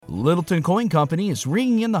Littleton Coin Company is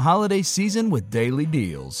ringing in the holiday season with daily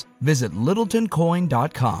deals. Visit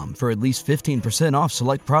littletoncoin.com for at least 15% off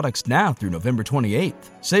select products now through November 28th.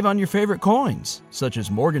 Save on your favorite coins, such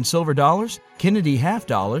as Morgan Silver Dollars, Kennedy Half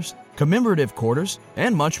Dollars, commemorative quarters,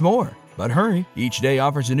 and much more. But hurry, each day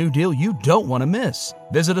offers a new deal you don't want to miss.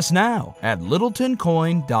 Visit us now at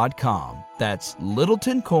littletoncoin.com. That's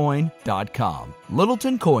littletoncoin.com.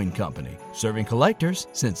 Littleton Coin Company, serving collectors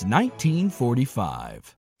since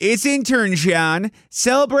 1945. It's Intern John.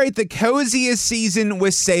 Celebrate the coziest season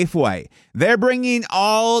with Safeway. They're bringing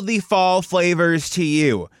all the fall flavors to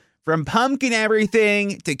you. From pumpkin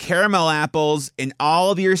everything to caramel apples and all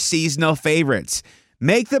of your seasonal favorites.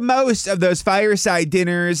 Make the most of those fireside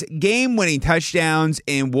dinners, game-winning touchdowns,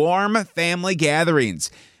 and warm family gatherings.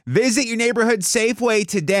 Visit your neighborhood Safeway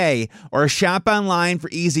today or shop online for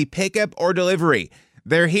easy pickup or delivery.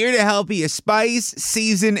 They're here to help you spice,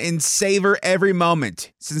 season, and savor every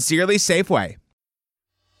moment. Sincerely, Safeway.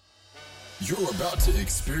 You're about to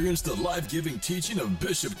experience the life-giving teaching of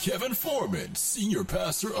Bishop Kevin Foreman, Senior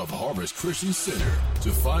Pastor of Harvest Christian Center. To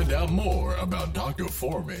find out more about Dr.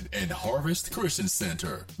 Foreman and Harvest Christian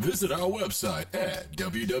Center, visit our website at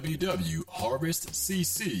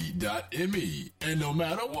www.harvestcc.me. And no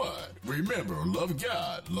matter what, remember, love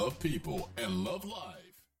God, love people, and love life.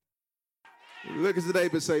 Look at the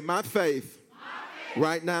neighbor and say, my faith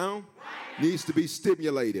right now needs to be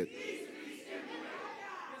stimulated.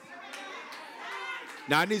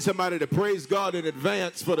 Now, I need somebody to praise God in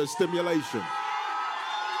advance for the stimulation.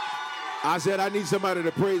 I said I need somebody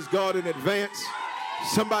to praise God in advance.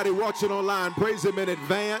 Somebody watching online, praise him in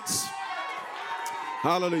advance.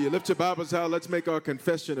 Hallelujah. Lift your Bibles out. Let's make our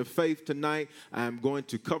confession of faith tonight. I'm going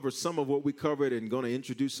to cover some of what we covered and going to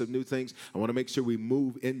introduce some new things. I want to make sure we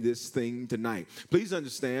move in this thing tonight. Please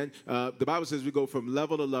understand, the Bible says we go from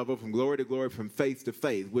level to level, from glory to glory, from faith to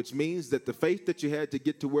faith, which means that the faith that you had to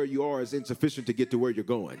get to where you are is insufficient to get to where you're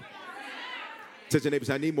going. Tell your neighbors,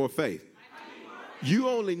 I need more faith. You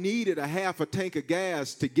only needed a half a tank of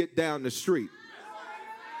gas to get down the street.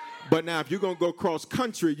 But now, if you're going to go cross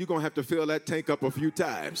country, you're going to have to fill that tank up a few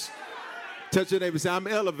times. Touch your neighbor and say, I'm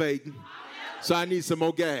elevating, so I need some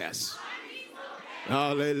more gas.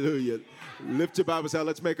 Hallelujah. Lift your Bibles out.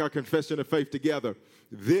 Let's make our confession of faith together.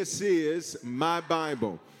 This is my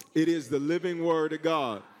Bible. It is the living word of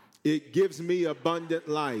God. It gives me abundant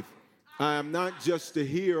life. I am not just a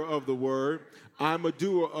hearer of the word. I'm a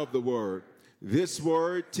doer of the word. This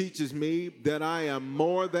word teaches me that I am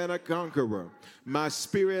more than a conqueror. My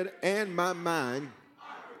spirit and my mind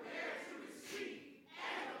are prepared to receive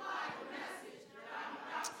and apply the message that I'm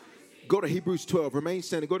about to receive. Go to Hebrews 12. Remain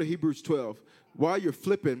standing. Go to Hebrews 12. While you're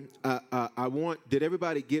flipping, did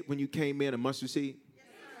everybody get when you came in a mustard seed? Yes,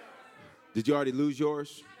 did you already lose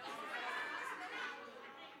yours?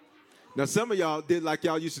 Now, some of y'all did like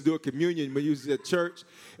y'all used to do a communion when you was at church,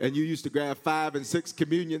 and you used to grab 5 and 6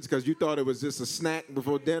 communions because you thought it was just a snack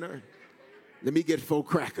before dinner. Let me get 4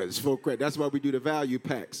 crackers, 4 crackers. That's why we do the value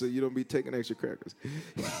pack, so you don't be taking extra crackers.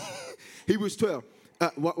 Hebrews 12.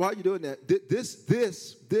 While you're doing that,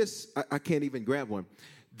 I can't even grab one.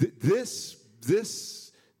 This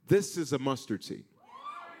is a mustard seed.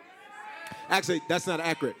 Actually, that's not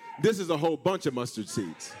accurate. This is a whole bunch of mustard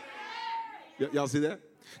seeds. Y'all see that?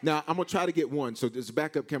 Now, I'm going to try to get one. So this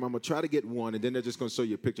backup camera, I'm going to try to get one, and then they're just going to show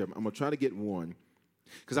you a picture. I'm going to try to get one.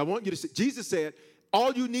 Because I want you to see, Jesus said,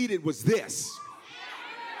 all you needed was this.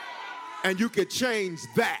 And you could change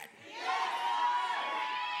that.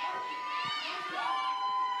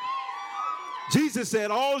 Jesus said,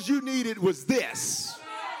 all you needed was this.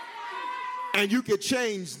 And you could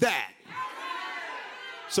change that.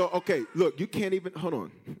 So, okay, look, you can't even, hold on.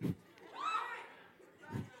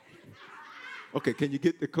 Okay, can you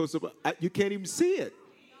get the close up? You can't even see it.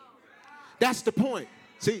 That's the point.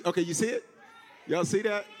 See, okay, you see it? Y'all see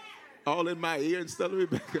that? All in my ear and stuff. Let me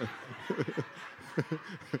back up.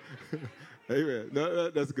 Amen. No,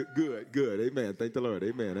 that's good. Good. Amen. Thank the Lord.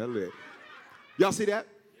 Amen. Hallelujah. Y'all see that?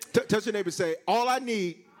 Touch your neighbor and say, all I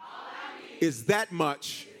need is that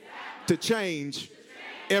much to change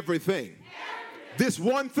everything. This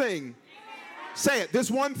one thing, say it, this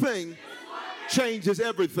one thing changes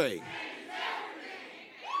everything.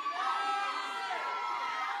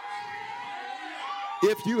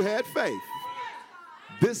 If you had faith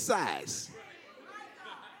this size.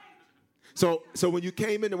 So when you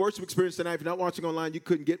came in the worship experience tonight, if you're not watching online, you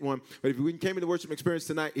couldn't get one. But if you came in the worship experience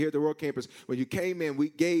tonight here at the World Campus, when you came in, we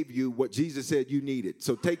gave you what Jesus said you needed.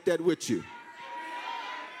 So take that with you.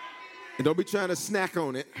 And don't be trying to snack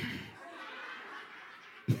on it.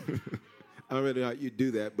 I don't really know how you do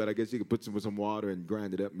that, but I guess you could put some water and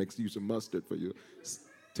grind it up, mix you some mustard for you.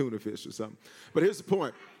 tuna fish or something. But here's the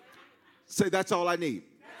point. Say, that's all I need.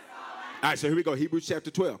 All right, so here we go. Hebrews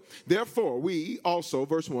chapter 12. Therefore, we also,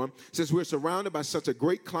 verse 1, since we're surrounded by such a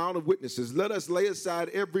great cloud of witnesses, let us lay aside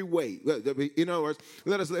every weight. In other words,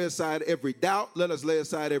 let us lay aside every doubt. Let us lay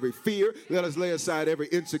aside every fear. Let us lay aside every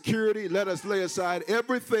insecurity. Let us lay aside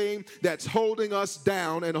everything that's holding us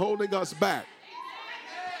down and holding us back.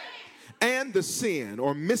 And the sin,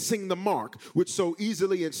 or missing the mark, which so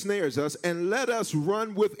easily ensnares us, and let us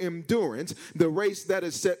run with endurance the race that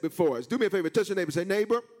is set before us. Do me a favor, touch your neighbor, say,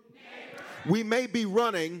 neighbor, we may be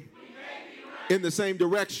running in the same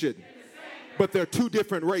direction, but they're two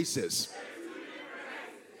different races.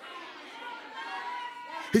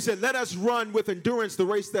 He said, let us run with endurance the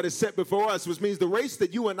race that is set before us, which means the race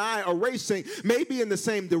that you and I are racing may be in the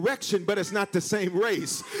same direction, but it's not the same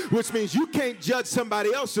race, which means you can't judge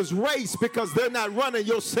somebody else's race because they're not running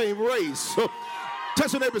your same race. So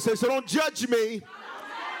touch your neighbor and say, so don't judge me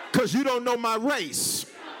because you don't know my race.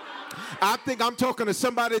 I think I'm talking to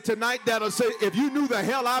somebody tonight that'll say, if you knew the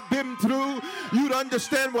hell I've been through, you'd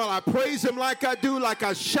understand, well, I praise him like I do, like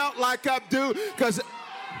I shout like I do, because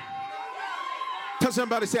tell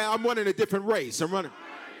somebody, say, I'm running a different race. I'm running.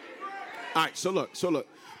 All right, so look.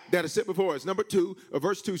 That is set before us. Number 2, or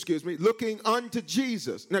verse 2, excuse me, looking unto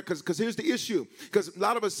Jesus. Now, because here's the issue. Because a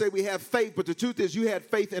lot of us say we have faith, but the truth is you had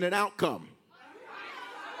faith in an outcome.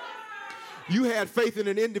 You had faith in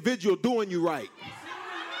an individual doing you right.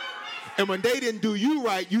 And when they didn't do you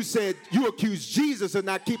right, you said you accused Jesus of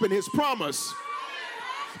not keeping his promise.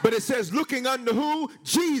 But it says looking unto who?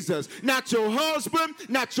 Jesus. Not your husband,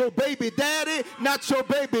 not your baby daddy, not your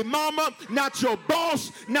baby mama, not your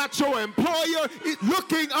boss, not your employer.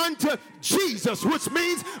 Looking unto Jesus, which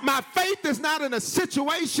means my faith is not in a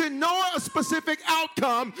situation nor a specific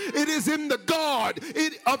outcome. It is in the God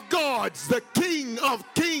of gods, the King of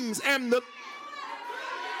kings, and the...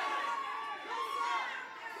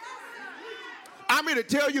 I'm here to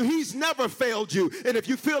tell you, he's never failed you. And if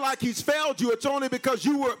you feel like he's failed you, it's only because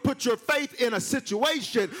you put your faith in a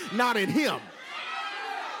situation, not in him.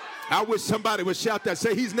 I wish somebody would shout that,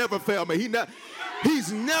 say, he's never failed me.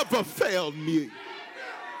 He's never failed me.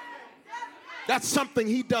 That's something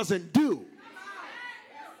he doesn't do.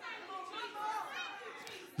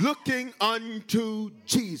 Looking unto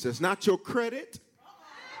Jesus, not your credit,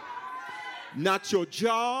 not your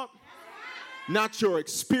job, not your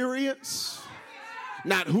experience,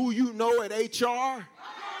 not who you know at HR.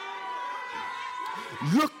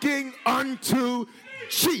 Looking unto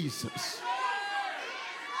Jesus,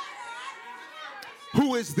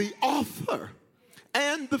 who is the author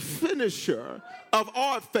and the finisher of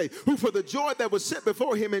our faith, who for the joy that was set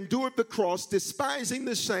before him endured the cross, despising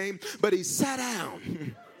the shame, but he sat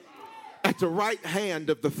down at the right hand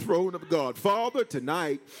of the throne of God. Father,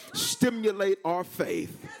 tonight, stimulate our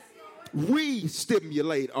faith.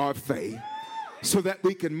 Re-stimulate our faith, so that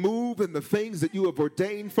we can move in the things that you have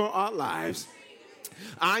ordained for our lives.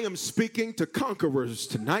 I am speaking to conquerors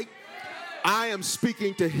tonight. I am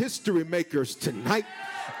speaking to history makers tonight.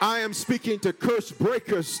 I am speaking to curse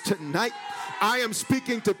breakers tonight. I am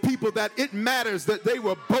speaking to people that it matters that they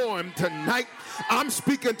were born tonight. I'm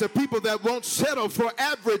speaking to people that won't settle for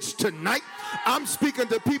average tonight. I'm speaking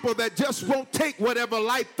to people that just won't take whatever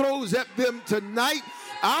life throws at them tonight.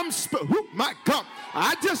 My God,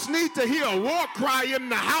 I just need to hear a war cry in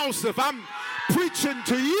the house if I'm preaching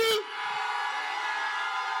to you.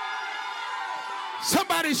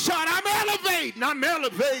 Somebody shout, I'm elevating. I'm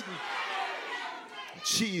elevating. In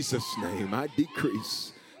Jesus' name, I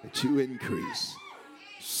decrease, that you increase.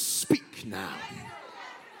 Speak now.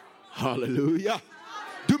 Hallelujah.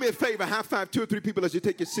 Do me a favor, high five 2 or 3 people as you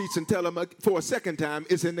take your seats and tell them for a second time,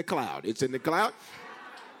 it's in the cloud. It's in the cloud.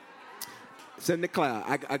 It's in the cloud.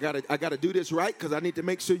 I gotta do this right because I need to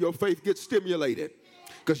make sure your faith gets stimulated.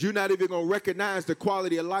 Because you're not even going to recognize the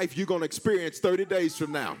quality of life you're going to experience 30 days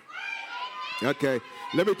from now. Okay,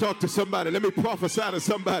 let me talk to somebody. Let me prophesy to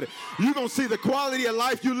somebody. You're going to see the quality of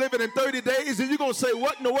life you living in 30 days, and you're going to say,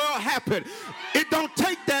 what in the world happened? It don't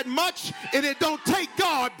take that much, and it don't take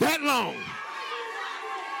God that long.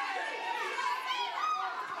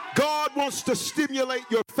 God wants to stimulate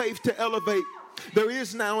your faith to elevate. There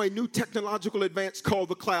is now a new technological advance called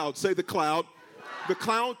the cloud. Say the cloud. The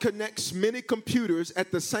cloud connects many computers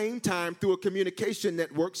at the same time through a communication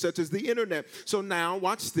network such as the internet. So now,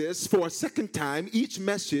 watch this. For a second time, each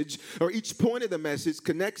message or each point of the message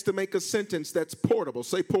connects to make a sentence that's portable.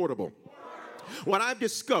 Say portable. What I've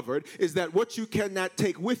discovered is that what you cannot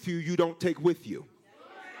take with you, you don't take with you.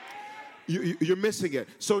 You're missing it.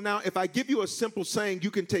 So now if I give you a simple saying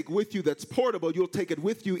you can take with you that's portable, you'll take it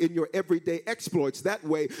with you in your everyday exploits. That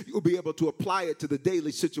way you'll be able to apply it to the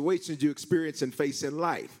daily situations you experience and face in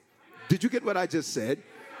life. Did you get what I just said?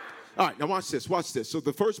 All right, now watch this, watch this. So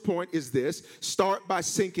the first point is this: start by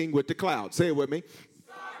sinking with the cloud. Say it with me.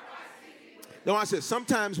 Now I said,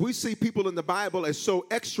 sometimes we see people in the Bible as so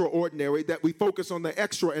extraordinary that we focus on the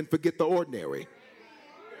extra and forget the ordinary.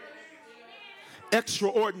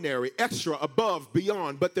 Extraordinary, extra, above,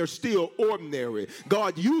 beyond, but they're still ordinary.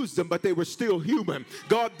 God used them, but they were still human.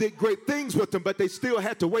 God did great things with them, but they still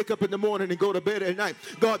had to wake up in the morning and go to bed at night.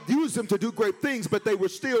 God used them to do great things, but they were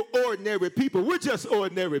still ordinary people. We're just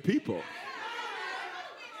ordinary people.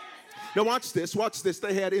 Now watch this, watch this.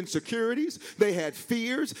 They had insecurities, they had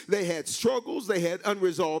fears, they had struggles, they had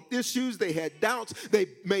unresolved issues, they had doubts, they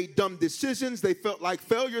made dumb decisions, they felt like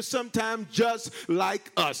failure sometimes, just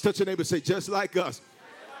like us. Touch your neighbor and say, just like us.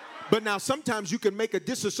 But now sometimes you can make a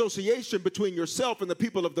disassociation between yourself and the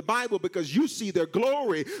people of the Bible because you see their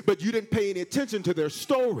glory, but you didn't pay any attention to their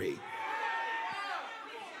story.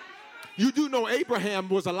 You do know Abraham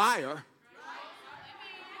was a liar.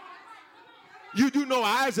 You do know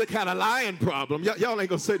Isaac had a lying problem. Y'all ain't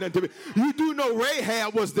gonna say nothing to me. You do know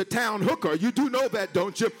Rahab was the town hooker. You do know that,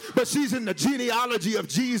 don't you? But she's in the genealogy of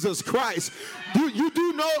Jesus Christ. You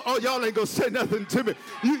do know, oh, y'all ain't gonna say nothing to me.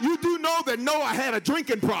 You do know that Noah had a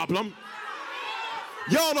drinking problem.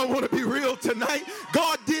 Y'all don't want to be real tonight.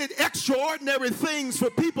 God did extraordinary things for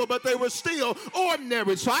people, but they were still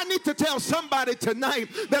ordinary. So I need to tell somebody tonight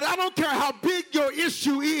that I don't care how big your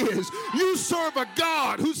issue is. You serve a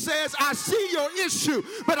God who says, I see your issue,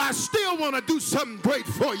 but I still want to do something great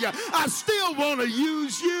for you. I still want to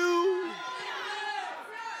use you.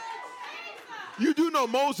 You do know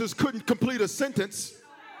Moses couldn't complete a sentence.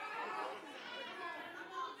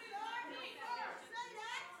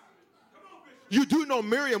 You do know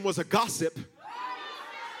Miriam was a gossip.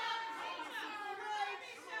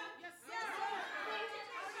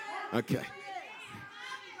 Okay.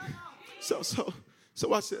 So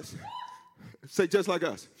watch this. Say just like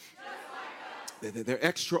us. They're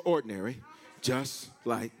extraordinary, just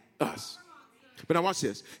like us. But now watch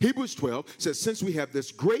this. Hebrews 12 says, since we have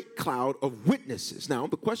this great cloud of witnesses. Now,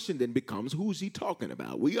 the question then becomes, who's he talking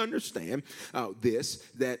about? We understand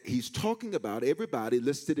that he's talking about everybody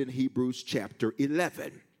listed in Hebrews chapter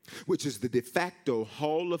 11, which is the de facto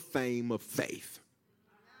hall of fame of faith.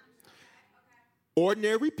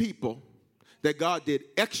 Ordinary people that God did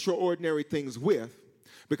extraordinary things with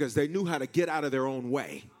because they knew how to get out of their own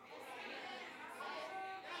way.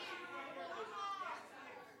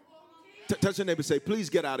 Touch your neighbor and say, please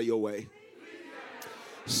get out of your way.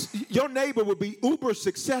 Your neighbor would be uber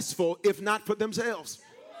successful if not for themselves.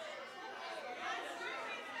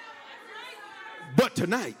 But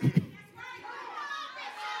tonight,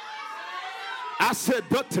 I said,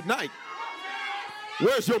 but tonight.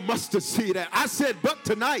 Where's your mustard seed at? I said, but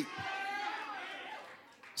tonight.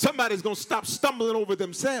 Somebody's going to stop stumbling over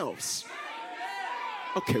themselves.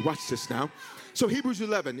 Okay, watch this now. So Hebrews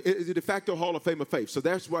 11 is the de facto hall of fame of faith. So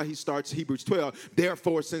that's why he starts Hebrews 12.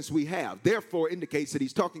 Therefore, since we have. Therefore indicates that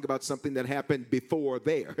he's talking about something that happened before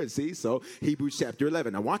there. See? So Hebrews chapter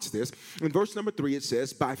 11. Now watch this. In verse number 3 it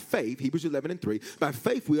says, by faith, Hebrews 11 and 3, by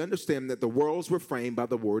faith we understand that the worlds were framed by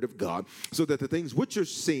the word of God, so that the things which are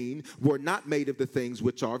seen were not made of the things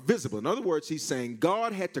which are visible. In other words, he's saying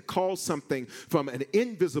God had to call something from an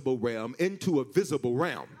invisible realm into a visible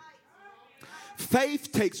realm.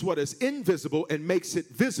 Faith takes what is invisible and makes it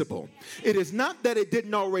visible. It is not that it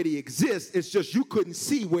didn't already exist. It's just you couldn't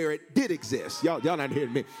see where it did exist. Y'all not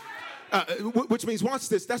hearing me. Which means, watch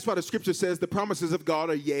this. That's why the scripture says the promises of God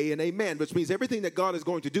are yea and amen. Which means everything that God is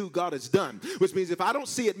going to do, God has done. Which means if I don't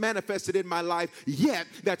see it manifested in my life yet,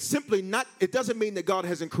 that's simply not, it doesn't mean that God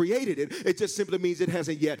hasn't created it. It just simply means it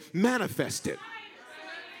hasn't yet manifested.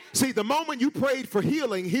 See, the moment you prayed for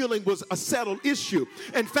healing, healing was a settled issue.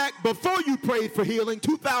 In fact, before you prayed for healing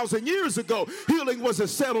 2,000 years ago, healing was a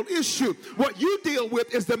settled issue. What you deal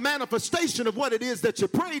with is the manifestation of what it is that you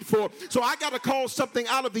prayed for. So I got to call something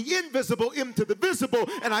out of the invisible into the visible,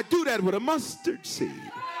 and I do that with a mustard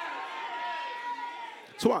seed.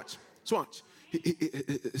 So watch.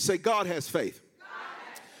 Say, God has faith.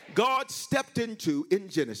 God stepped into, in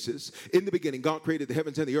Genesis, in the beginning, God created the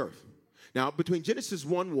heavens and the earth. Now, between Genesis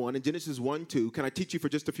 1:1 and Genesis 1:2, can I teach you for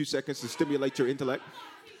just a few seconds to stimulate your intellect?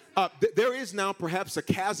 There is now perhaps a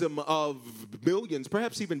chasm of millions,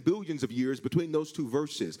 perhaps even billions of years between those two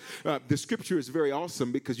verses. The scripture is very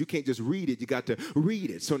awesome because you can't just read it, you got to read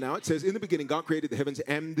it. So now it says, in the beginning, God created the heavens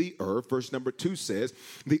and the earth. Verse number 2 says,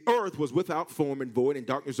 the earth was without form and void, and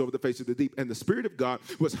darkness over the face of the deep, and the Spirit of God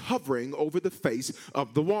was hovering over the face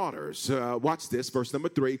of the waters. Watch this, verse number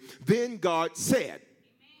 3. Then God said,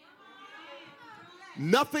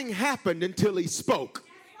 nothing happened until he spoke.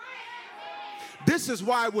 This is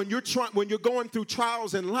why when you're going through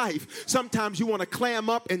trials in life, sometimes you want to clam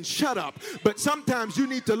up and shut up. But sometimes you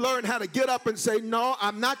need to learn how to get up and say, no,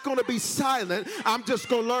 I'm not going to be silent. I'm just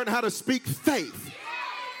going to learn how to speak faith.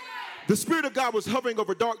 The Spirit of God was hovering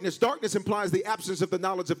over darkness. Darkness implies the absence of the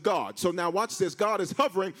knowledge of God. So now watch this. God is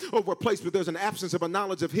hovering over a place where there's an absence of a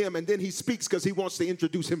knowledge of him, and then he speaks because he wants to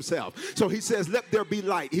introduce himself. So he says, let there be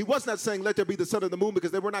light. He was not saying, let there be the sun and the moon,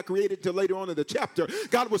 because they were not created till later on in the chapter.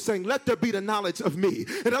 God was saying, let there be the knowledge of me.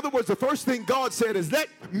 In other words, the first thing God said is, let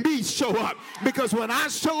me show up, because when I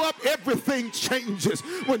show up, everything changes.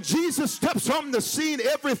 When Jesus steps on the scene,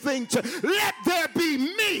 everything let there be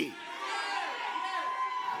me.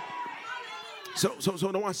 So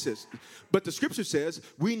now watch this. But the scripture says,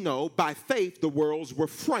 we know by faith the worlds were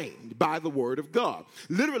framed by the word of God.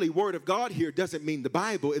 Literally, word of God here doesn't mean the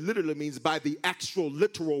Bible. It literally means by the actual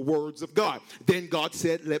literal words of God. Then God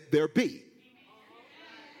said, let there be.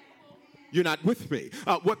 You're not with me.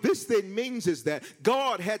 What this then means is that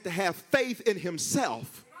God had to have faith in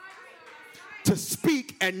himself to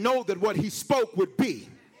speak and know that what he spoke would be.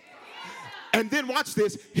 And then watch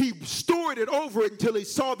this. He stewarded it over it until he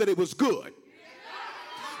saw that it was good.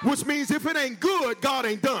 Which means if it ain't good, God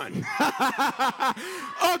ain't done.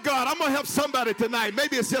 Oh, God, I'm going to help somebody tonight.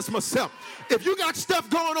 Maybe it's just myself. If you got stuff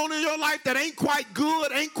going on in your life that ain't quite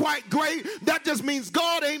good, ain't quite great, that just means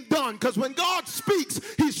God ain't done. Because when God speaks,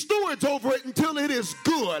 he stewards over it until it is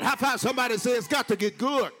good. How about somebody say it's got to get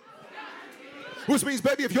good? Which means,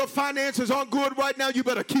 baby, if your finances aren't good right now, you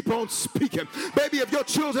better keep on speaking. Baby, if your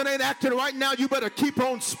children ain't acting right now, you better keep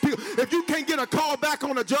on speaking. If you can't get a call back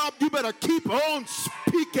on a job, you better keep on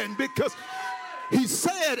speaking, because he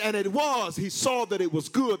said, and it was. He saw that it was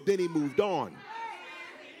good, then he moved on.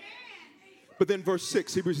 But then verse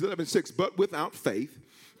 6, Hebrews 11:6, but without faith,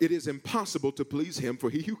 it is impossible to please him, for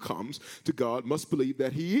he who comes to God must believe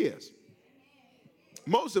that he is.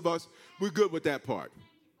 Most of us, we're good with that part.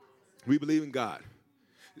 We believe in God.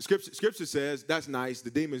 Scripture says, that's nice, the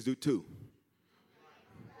demons do too.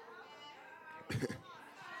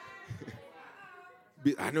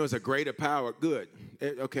 I know it's a greater power. Good.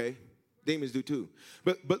 Okay. Demons do too.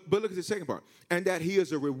 But look at the second part. And that he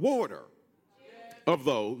is a rewarder of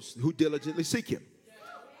those who diligently seek him.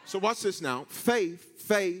 So watch this now. Faith,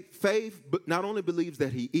 but not only believes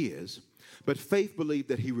that he is, but faith believes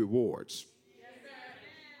that he rewards.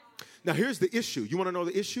 Now, here's the issue. You want to know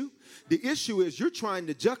the issue? The issue is you're trying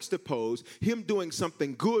to juxtapose him doing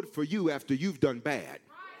something good for you after you've done bad.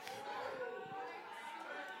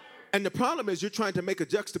 And the problem is you're trying to make a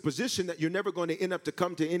juxtaposition that you're never going to end up to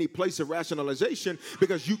come to any place of rationalization,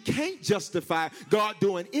 because you can't justify God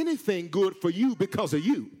doing anything good for you because of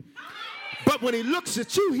you. But when he looks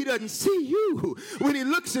at you, he doesn't see you. When he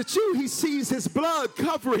looks at you, he sees his blood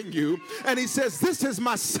covering you. And he says, this is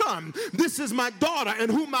my son. This is my daughter in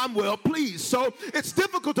whom I'm well pleased. So it's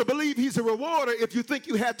difficult to believe he's a rewarder if you think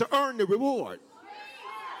you had to earn the reward.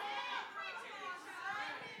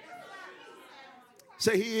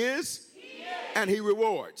 Say he is, and he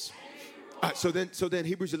rewards. So then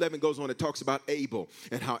Hebrews 11 goes on and talks about Abel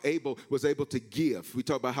and how Abel was able to give. We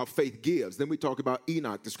talk about how faith gives. Then we talk about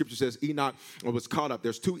Enoch. The scripture says Enoch was caught up.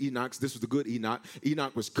 There's two Enochs. This was the good Enoch.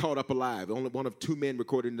 Enoch was caught up alive. Only one of two men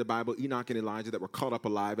recorded in the Bible, Enoch and Elijah, that were caught up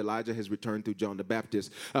alive. Elijah has returned through John the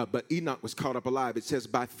Baptist. But Enoch was caught up alive. It says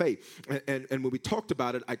by faith. And when we talked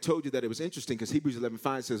about it, I told you that it was interesting because Hebrews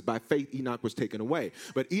 11:5 says by faith Enoch was taken away.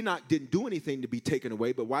 But Enoch didn't do anything to be taken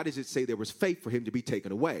away. But why does it say there was faith for him to be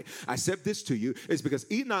taken away? I said this to you is because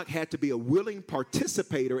Enoch had to be a willing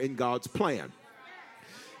participator in God's plan.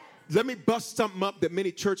 Let me bust something up that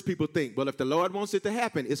many church people think. Well, if the Lord wants it to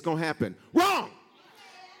happen, it's going to happen. Wrong.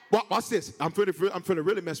 Watch this. I'm finna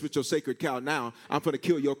really mess with your sacred cow now. I'm finna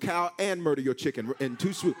kill your cow and murder your chicken in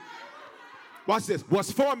two swoops. Watch this.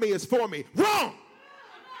 What's for me is for me. Wrong.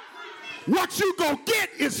 What you gonna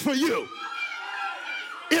get is for you.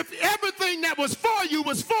 If everything that was for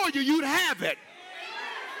you, you'd have it.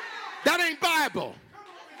 That ain't Bible.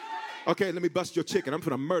 Okay, let me bust your chicken. I'm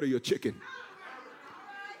finna murder your chicken.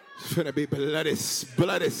 It's finna be bloody,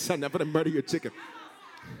 son. I'm finna murder your chicken.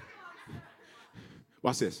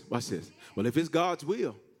 Watch this. Well, if it's God's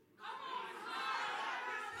will.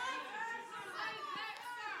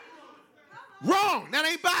 Wrong. That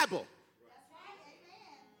ain't Bible.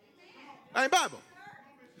 That ain't Bible.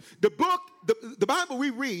 The book, the Bible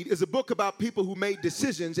we read is a book about people who made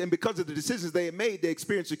decisions, and because of the decisions they made, they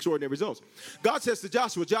experienced extraordinary results. God says to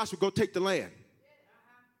Joshua, Joshua, go take the land.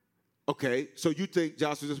 Okay, so you think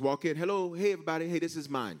Joshua just walk in, hello, hey, everybody, hey, this is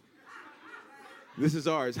mine. This is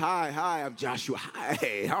ours. Hi, I'm Joshua.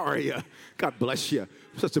 Hi, how are you? God bless you.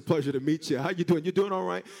 Such a pleasure to meet you. How you doing? You doing all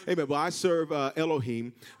right? Amen. Well, I serve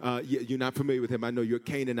Elohim. You're not familiar with him. I know you're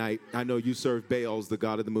Canaanite. I know you serve Baals, the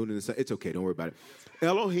god of the moon and the sun. It's okay. Don't worry about it.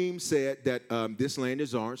 Elohim said that this land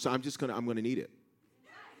is ours, so I'm gonna need it.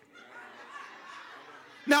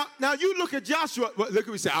 Now you look at Joshua. Well, look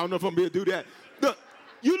at me say, I don't know if I'm going to do that. Look,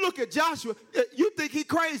 you look at Joshua. You think he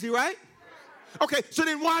crazy, right? Okay, so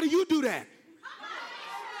then why do you do that?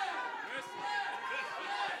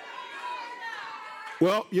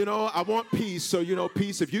 Well, I want peace, so,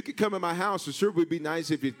 peace. If you could come in my house, it sure would be nice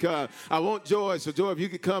if you'd come. I want joy, so joy, if you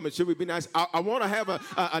could come, it sure would be nice. I want to have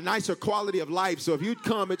a nicer quality of life, so if you'd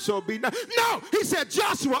come, it sure would be nice. No, he said,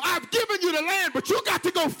 Joshua, I've given you the land, but you got to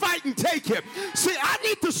go fight and take it. See, I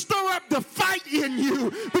need to stir up the fight in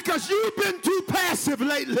you because you've been too passive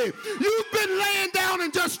lately. You've been laying down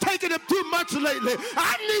and just taking it too much lately.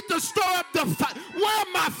 I need to stir up the fight. Where are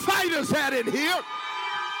my fighters at in here?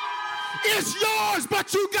 It's yours,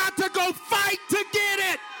 but you got to go fight to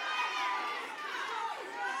get it.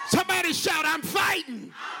 Somebody shout, I'm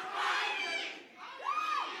fighting.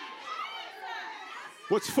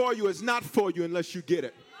 What's for you is not for you unless you get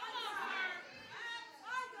it.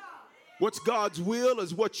 What's God's will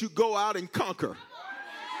is what you go out and conquer.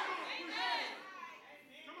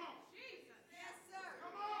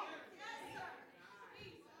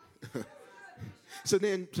 So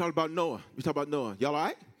then talk about Noah. We talk about Noah. Y'all all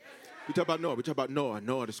right? We talk about Noah.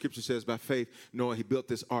 Noah, the scripture says by faith, Noah, he built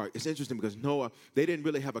this ark. It's interesting because Noah, they didn't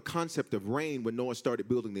really have a concept of rain when Noah started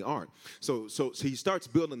building the ark. So he starts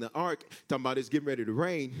building the ark, talking about it's getting ready to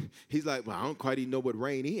rain. He's like, well, I don't quite even know what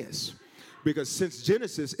rain is. Because since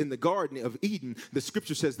Genesis in the Garden of Eden, the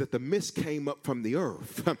scripture says that the mist came up from the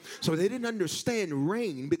earth. So they didn't understand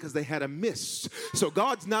rain because they had a mist. So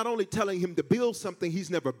God's not only telling him to build something he's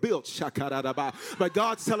never built, but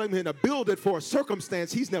God's telling him to build it for a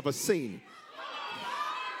circumstance he's never seen.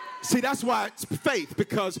 See, that's why it's faith,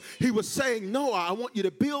 because he was saying, Noah, I want you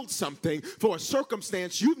to build something for a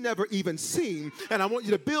circumstance you've never even seen, and I want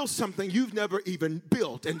you to build something you've never even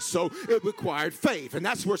built. And so it required faith. And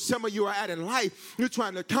that's where some of you are at in life. You're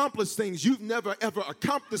trying to accomplish things you've never, ever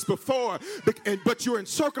accomplished before, but you're in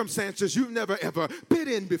circumstances you've never, ever been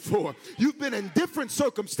in before. You've been in different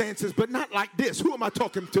circumstances, but not like this. Who am I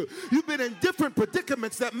talking to? You've been in different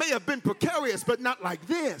predicaments that may have been precarious, but not like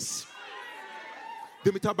this.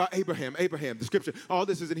 Then we talk about Abraham. Abraham, the scripture. All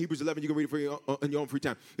this is in Hebrews 11. You can read it for you in your own free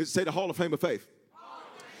time. It's say the Hall of Fame of Faith.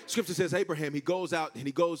 Scripture says Abraham, he goes out and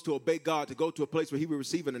he goes to obey God, to go to a place where he will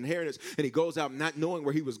receive an inheritance, and he goes out not knowing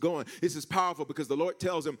where he was going. This is powerful because the Lord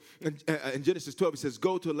tells him in Genesis 12, he says,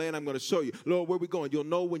 go to a land I'm going to show you. Lord, where are we going? You'll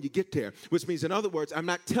know when you get there. Which means, in other words, I'm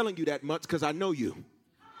not telling you that much because I know you.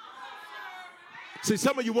 See,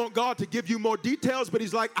 some of you want God to give you more details, but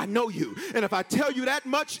he's like, I know you. And if I tell you that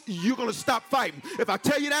much, you're going to stop fighting. If I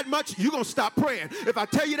tell you that much, you're going to stop praying. If I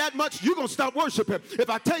tell you that much, you're going to stop worshiping. If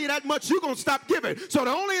I tell you that much, you're going to stop giving. So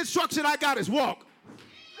the only instruction I got is walk.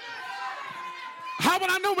 How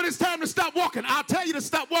would I know when it's time to stop walking? I'll tell you to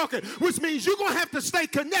stop walking, which means you're going to have to stay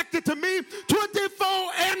connected to me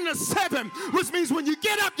 24/7, which means when you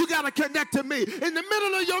get up, you got to connect to me. In the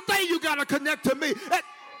middle of your day, you got to connect to me.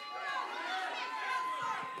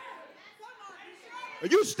 Are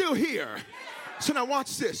you still here? So now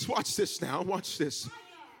watch this. Watch this now. Watch this.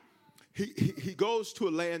 He goes to a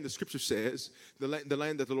land, the scripture says, the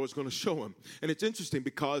land that the Lord's going to show him. And it's interesting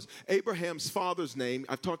because Abraham's father's name,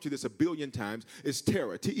 I've taught you this a billion times, is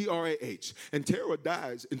Terah, T-E-R-A-H. And Terah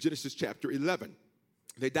dies in Genesis chapter 11.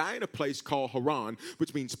 They die in a place called Haran,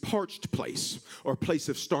 which means parched place or place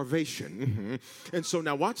of starvation. Mm-hmm. And so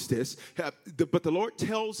now watch this. But the Lord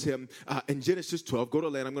tells him in Genesis 12, go to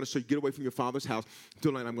land I'm going to show you. Get away from your father's house to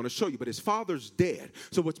the land I'm going to show you. But his father's dead.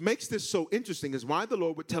 So what makes this so interesting is why the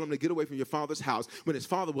Lord would tell him to get away from your father's house when his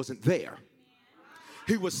father wasn't there.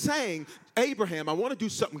 He was saying, Abraham, I want to do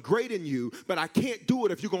something great in you, but I can't do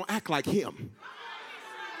it if you're going to act like him.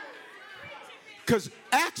 Because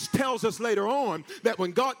Acts tells us later on that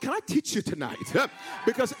when God, can I teach you tonight?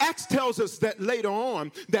 Because Acts tells us that later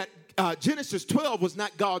on that Genesis 12 was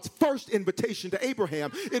not God's first invitation to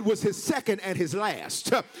Abraham. It was his second and his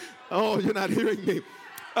last. Oh, you're not hearing me.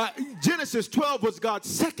 Genesis 12 was God's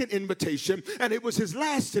second invitation, and it was his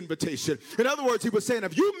last invitation. In other words, he was saying,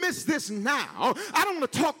 if you miss this now, I don't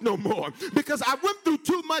want to talk no more, because I went through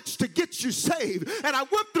too much to get you saved, and I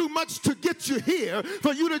went through much to get you here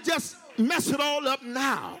for you to just mess it all up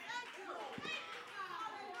now.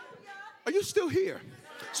 Are you still here?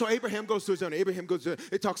 So Abraham goes through his own.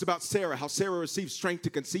 It talks about Sarah, how Sarah received strength to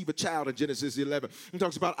conceive a child in Genesis 11. It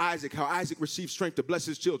talks about Isaac, how Isaac received strength to bless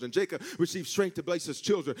his children. Jacob received strength to bless his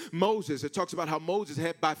children. Moses, it talks about how Moses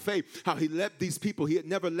had by faith, how he led these people. He had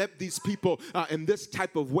never led these people in this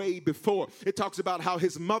type of way before. It talks about how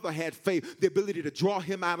his mother had faith, the ability to draw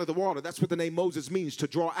him out of the water. That's what the name Moses means, to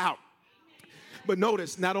draw out. But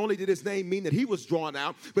notice, not only did his name mean that he was drawn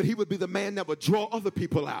out, but he would be the man that would draw other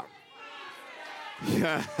people out.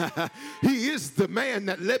 Yeah. He is the man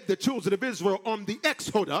that led the children of Israel on the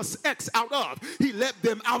exodus, out of. He led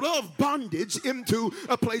them out of bondage into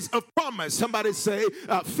a place of promise. Somebody say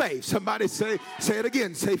faith. Somebody say it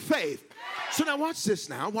again, say faith. So now watch this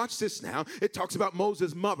now. It talks about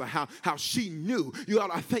Moses' mother, how she knew.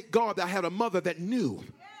 I thank God that I had a mother that knew.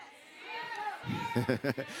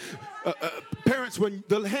 Parents, when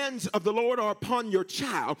the hands of the Lord are upon your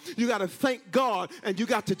child, you got to thank God, and you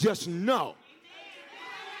got to just know.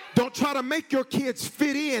 Don't try to make your kids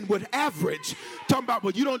fit in with average. Talking about,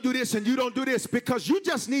 well, you don't do this and you don't do this, because you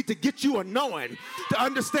just need to get you a knowing to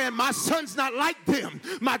understand my son's not like them.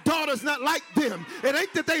 My daughter's not like them. It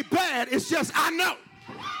ain't that they bad. It's just I know.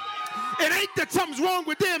 It ain't that something's wrong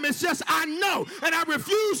with them. It's just I know. And I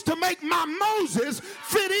refuse to make my Moses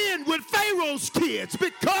fit in with Pharaoh's kids,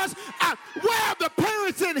 because where are the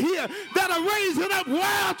parents in here that are raising up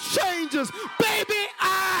wild changes? Baby,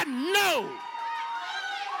 I know.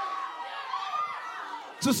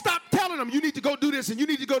 So stop telling them you need to go do this and you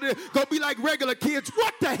need to go be like regular kids.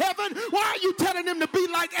 What the heaven? Why are you telling them to be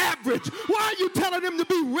like average? Why are you telling them to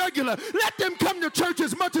be regular? Let them come to church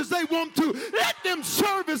as much as they want to. Let them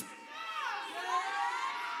serve as...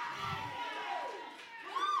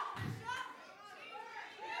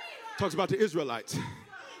 Talks about the Israelites.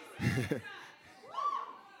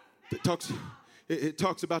 It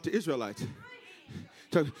talks about the Israelites.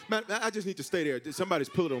 Man, I just need to stay there. Somebody's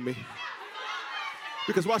pulling on me.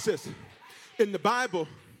 Because watch this. In the Bible,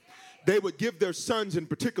 they would give their sons in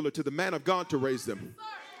particular to the man of God to raise them.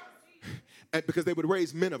 And because they would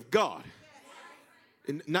raise men of God.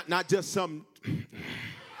 And not just some...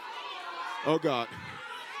 Oh, God.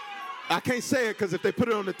 I can't say it because if they put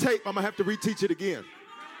it on the tape, I'm going to have to reteach it again.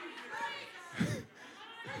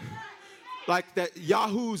 Like that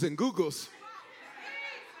Yahoos and Googles.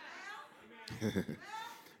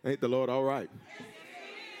 Ain't the Lord all right?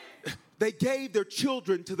 They gave their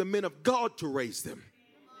children to the men of God to raise them.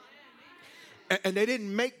 And they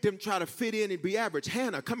didn't make them try to fit in and be average.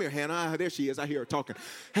 Hannah, come here, Hannah. There she is. I hear her talking.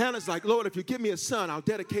 Hannah's like, Lord, if you give me a son, I'll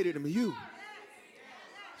dedicate him to you.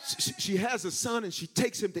 She has a son, and she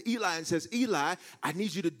takes him to Eli and says, Eli, I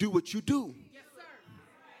need you to do what you do. Yes, sir.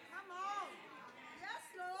 Come on. Yes,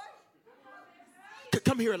 Lord.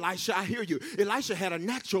 Come here, Elisha. I hear you. Elisha had a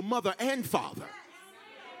natural mother and father.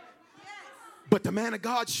 But the man of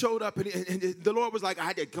God showed up, and the Lord was like,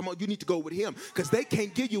 come on, you need to go with him, because they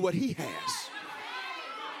can't give you what he has.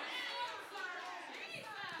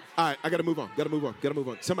 All right, I got to move on.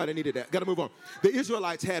 Somebody needed that. Got to move on. The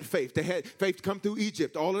Israelites had faith. They had faith to come through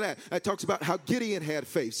Egypt, all of that. It talks about how Gideon had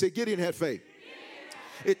faith. Say, Gideon had faith.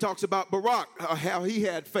 It talks about Barak, how he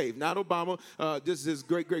had faith. Not Obama. This is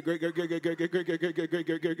great.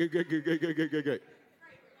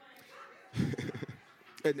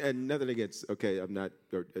 And nothing against, okay, I'm not,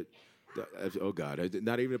 oh God,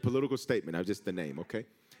 not even a political statement. I'm just the name, okay?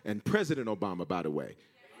 And President Obama, by the way,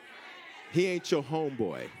 he ain't your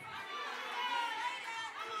homeboy,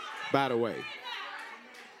 by the way.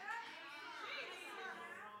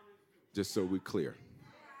 Just so we're clear.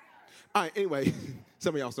 All right, anyway,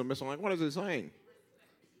 some of y'all still messing like, what is it saying?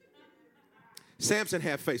 Samson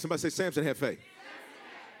had faith. Somebody say Samson had faith.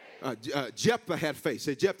 Jephthah had faith.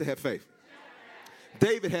 Say Jephthah had faith.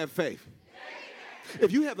 David had faith.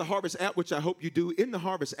 If you have the Harvest app, which I hope you do, in the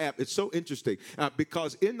Harvest app, it's so interesting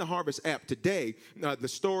because in the Harvest app today, the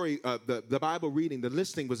story, the Bible reading, the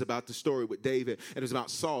listening was about the story with David, and it was about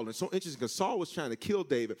Saul. And it's so interesting because Saul was trying to kill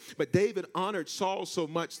David, but David honored Saul so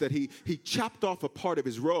much that he chopped off a part of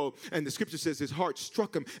his robe, and the scripture says his heart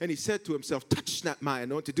struck him, and he said to himself, touch not my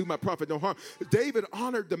anointed, do my prophet no harm. David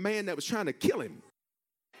honored the man that was trying to kill him.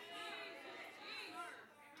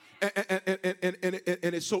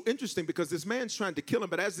 And it's so interesting because this man's trying to kill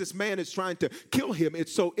him, but as this man is trying to kill him,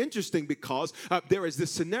 it's so interesting because there is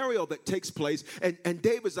this scenario that takes place, and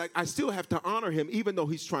David's like, I still have to honor him even though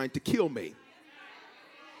he's trying to kill me.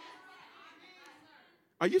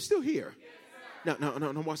 Are you still here?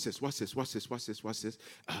 No, watch this.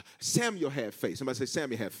 Samuel had faith. Somebody say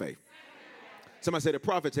Samuel had faith. Somebody say the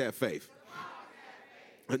prophets had faith.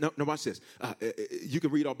 No, watch this. You can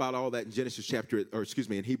read about all that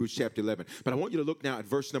in in Hebrews chapter 11. But I want you to look now at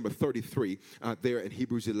verse number 33 there in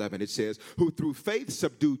Hebrews 11. It says, who through faith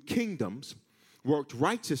subdued kingdoms, worked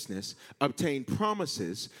righteousness, obtained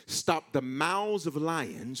promises, stopped the mouths of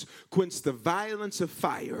lions, quenched the violence of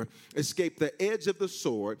fire, escaped the edge of the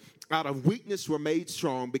sword, out of weakness were made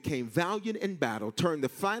strong, became valiant in battle, turned the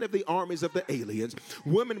flight of the armies of the aliens.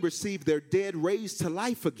 Women received their dead raised to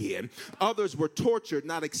life again. Others were tortured,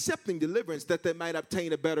 not accepting deliverance that they might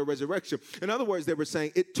obtain a better resurrection. In other words, they were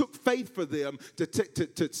saying it took faith for them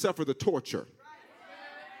to suffer the torture.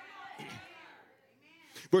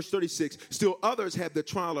 Verse 36, still others have the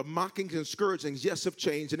trial of mockings and scourgings, yes, of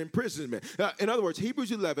chains and imprisonment. In other words,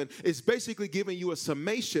 Hebrews 11 is basically giving you a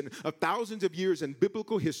summation of thousands of years in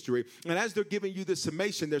biblical history. And as they're giving you this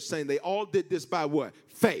summation, they're saying they all did this by what?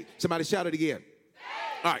 Faith. Somebody shout it again.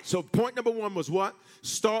 All right, so point number one was what?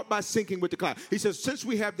 Start by sinking with the cloud. He says, since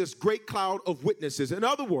we have this great cloud of witnesses, in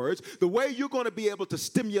other words, the way you're going to be able to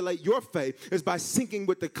stimulate your faith is by sinking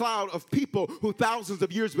with the cloud of people who thousands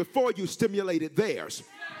of years before you stimulated theirs.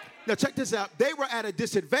 Now check this out. They were at a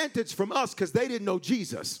disadvantage from us because they didn't know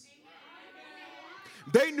Jesus.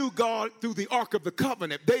 They knew God through the Ark of the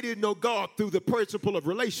Covenant. They didn't know God through the principle of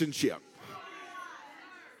relationship.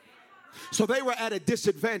 So they were at a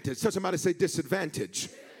disadvantage. So somebody say disadvantage.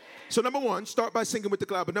 So number one, start by sinking with the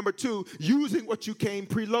cloud. But number two, using what you came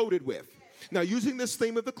preloaded with. Now, using this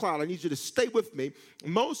theme of the cloud, I need you to stay with me.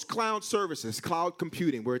 Most cloud services, cloud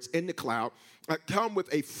computing, where it's in the cloud, come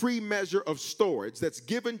with a free measure of storage that's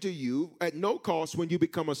given to you at no cost when you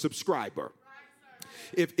become a subscriber.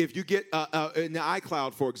 If you get in the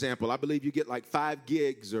iCloud, for example, I believe you get like 5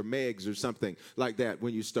 gigs or megs or something like that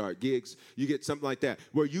when you start. Gigs, you get something like that,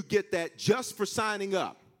 where you get that just for signing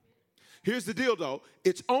up. Here's the deal, though.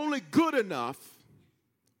 It's only good enough,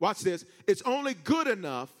 watch this, it's only good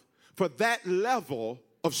enough for that level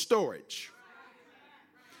of storage.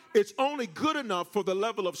 It's only good enough for the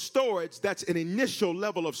level of storage that's an initial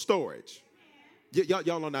level of storage.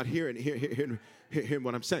 Y'all are not hearing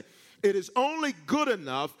what I'm saying. It is only good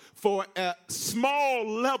enough for a small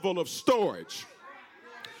level of storage,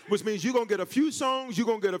 which means you're going to get a few songs, you're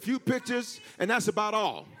going to get a few pictures, and that's about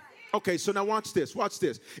all. Okay, so now watch this.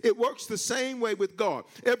 It works the same way with God.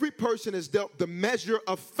 Every person is dealt the measure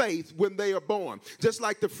of faith when they are born, just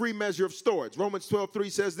like the free measure of storage. Romans 12:3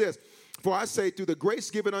 says this, for I say through the grace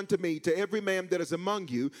given unto me to every man that is among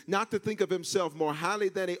you, not to think of himself more highly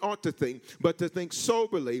than he ought to think, but to think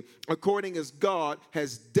soberly, according as God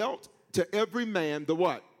has dealt to every man the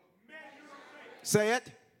what? Say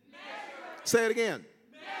it. Say it again.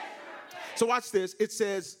 So watch this. It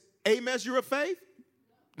says a measure of faith.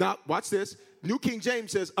 Now, watch this. New King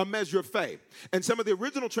James says a measure of faith. And some of the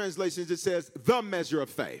original translations, it says the measure of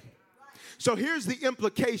faith. So here's the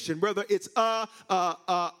implication, whether it's a,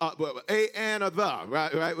 and, or the,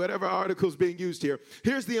 right? Whatever article's being used here.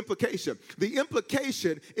 Here's the implication. The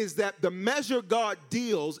implication is that the measure God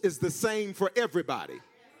deals is the same for everybody.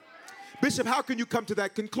 Bishop, how can you come to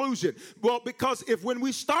that conclusion? Well, because if when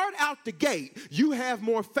we start out the gate, you have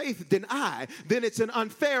more faith than I, then it's an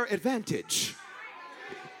unfair advantage.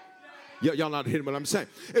 Y'all not hearing what I'm saying.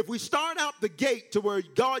 If we start out the gate to where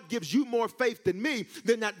God gives you more faith than me,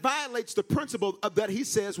 then that violates the principle of that he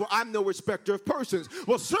says, well, I'm no respecter of persons.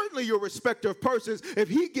 Well, certainly you're a respecter of persons if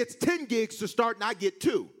he gets 10 gigs to start and I get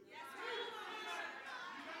 2.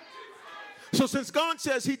 So since God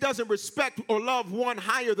says he doesn't respect or love one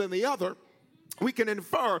higher than the other, we can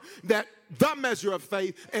infer that the measure of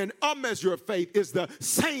faith and a measure of faith is the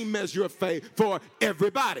same measure of faith for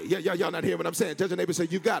everybody. Y'all not hearing what I'm saying? Tell your neighbor, say,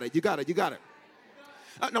 you got it.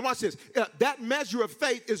 Now watch this. That measure of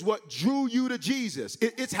faith is what drew you to Jesus.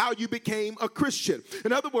 It's how you became a Christian.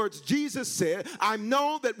 In other words, Jesus said, I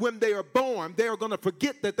know that when they are born, they are going to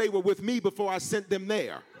forget that they were with me before I sent them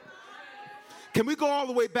there. Can we go all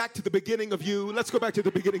the way back to the beginning of you? Let's go back to the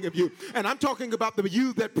beginning of you. And I'm talking about the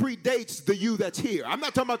you that predates the you that's here. I'm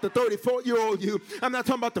not talking about the 34-year-old you. I'm not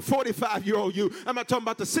talking about the 45-year-old you. I'm not talking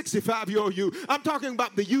about the 65-year-old you. I'm talking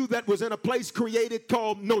about the you that was in a place created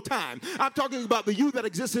called no time. I'm talking about the you that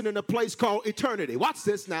existed in a place called eternity. Watch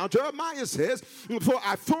this now. Jeremiah says, before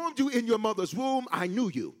I formed you in your mother's womb, I knew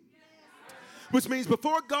you. Which means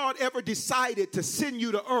before God ever decided to send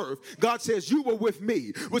you to earth, God says you were with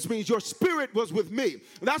me, which means your spirit was with me.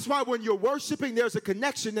 That's why when you're worshiping, there's a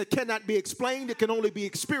connection that cannot be explained. It can only be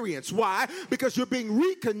experienced. Why? Because you're being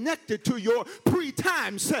reconnected to your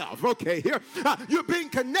pre-time self. Okay, here. You're being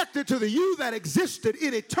connected to the you that existed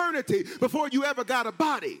in eternity before you ever got a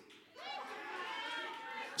body.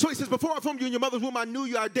 So he says, before I formed you in your mother's womb, I knew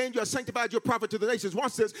you, I ordained you, I sanctified you a prophet to the nations.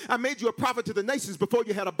 Watch this. I made you a prophet to the nations before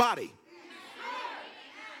you had a body.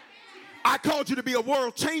 I called you to be a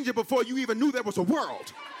world changer before you even knew there was a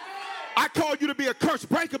world. I called you to be a curse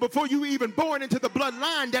breaker before you were even born into the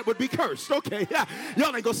bloodline that would be cursed. Okay, yeah,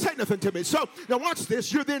 y'all ain't gonna say nothing to me. So now watch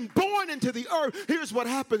this. You're then born into the earth. Here's what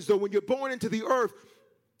happens though when you're born into the earth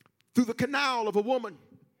through the canal of a woman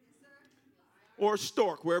or a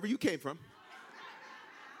stork, wherever you came from.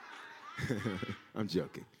 I'm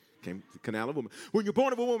joking. Came the canal of a woman. When you're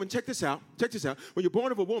born of a woman, check this out. Check this out. When you're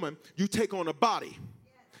born of a woman, you take on a body.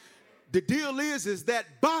 The deal is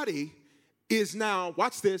that body is now,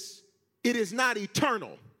 watch this, it is not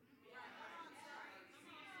eternal.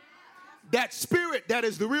 That spirit that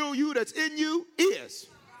is the real you that's in you is.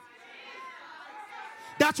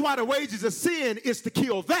 That's why the wages of sin is to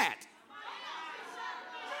kill that.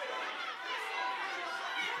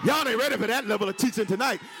 Y'all ain't ready for that level of teaching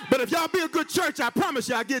tonight. But if y'all be a good church, I promise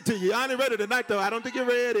you I'll get to you. I ain't ready tonight though. I don't think you're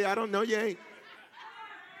ready. I don't know you ain't.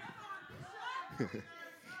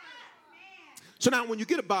 So now when you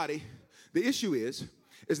get a body, the issue is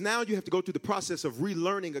now you have to go through the process of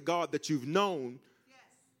relearning a God that you've known,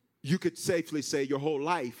 you could safely say your whole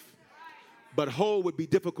life. But whole would be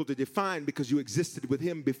difficult to define because you existed with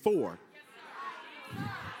him before.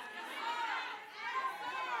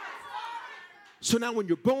 So now when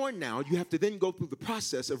you're born now, you have to then go through the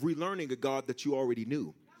process of relearning a God that you already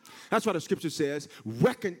knew. That's why the scripture says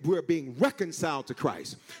we're being reconciled to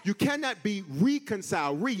Christ. You cannot be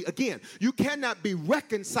reconciled. You cannot be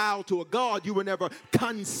reconciled to a God you were never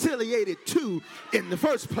conciliated to in the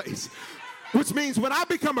first place. Which means when I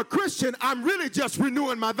become a Christian, I'm really just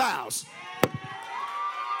renewing my vows.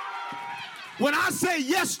 When I say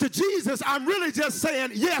yes to Jesus, I'm really just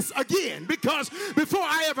saying yes again. Because before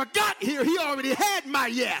I ever got here, he already had my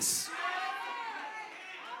yes.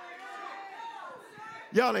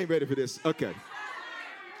 Y'all ain't ready for this. Okay.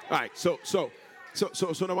 All right. So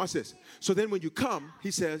now watch this. So then when you come,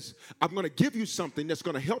 he says, I'm going to give you something that's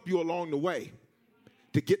going to help you along the way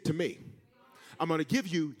to get to me. I'm going to give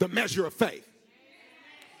you the measure of faith.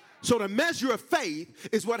 So the measure of faith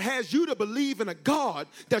is what has you to believe in a God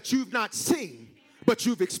that you've not seen, but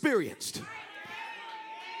you've experienced.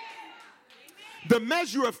 The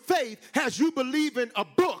measure of faith has you believe in a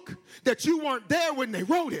book that you weren't there when they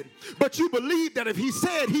wrote it, but you believe that if he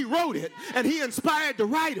said he wrote it and he inspired the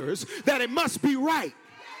writers, that it must be right.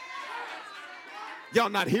 Y'all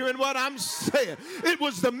not hearing what I'm saying? It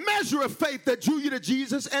was the measure of faith that drew you to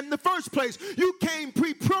Jesus in the first place. You came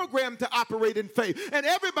pre-programmed to operate in faith. And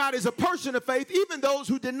everybody's a person of faith, even those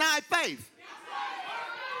who deny faith.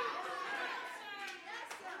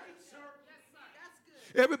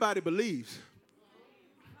 Everybody believes.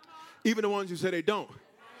 Even the ones who say they don't.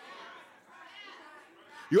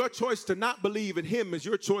 Your choice to not believe in him is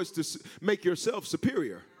your choice to make yourself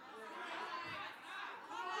superior.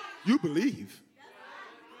 You believe.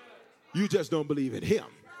 You just don't believe in him.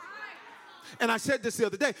 And I said this the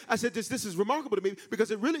other day. I said this is remarkable to me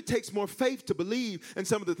because it really takes more faith to believe in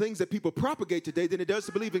some of the things that people propagate today than it does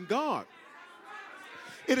to believe in God.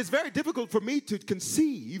 It is very difficult for me to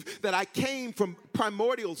conceive that I came from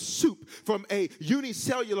primordial soup, from a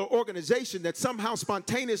unicellular organization that somehow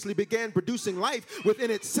spontaneously began producing life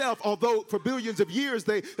within itself, although for billions of years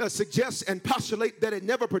they suggest and postulate that it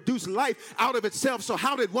never produced life out of itself. So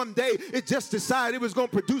how did one day it just decide it was going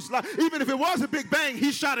to produce life? Even if it was a big bang,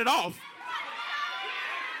 he shot it off.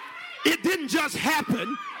 It didn't just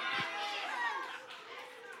happen.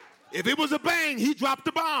 If it was a bang, he dropped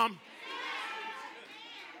the bomb.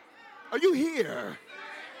 Are you here?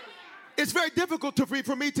 It's very difficult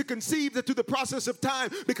for me to conceive that through the process of time,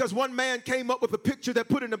 because one man came up with a picture that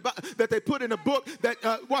they put in a book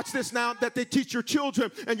that, watch this now, that they teach your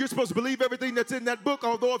children, and you're supposed to believe everything that's in that book,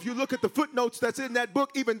 although if you look at the footnotes that's in that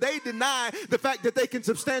book, even they deny the fact that they can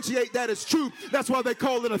substantiate that as true. That's why they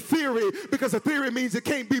call it a theory, because a theory means it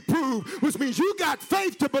can't be proved, which means you got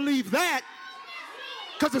faith to believe that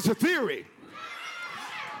because it's a theory.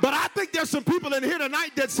 But I think there's some people in here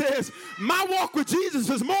tonight that says, my walk with Jesus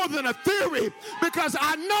is more than a theory, because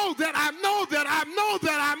I know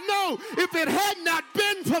if it had not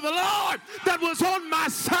been for the Lord that was on my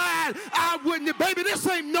side, I wouldn't. Baby, this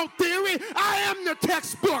ain't no theory. I am the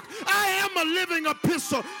textbook. I am a living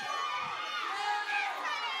epistle.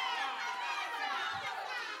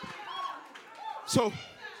 So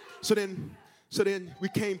then we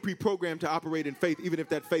came pre-programmed to operate in faith, even if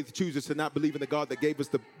that faith chooses to not believe in the God that gave us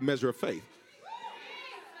the measure of faith.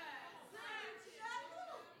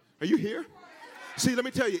 Are you here? See, let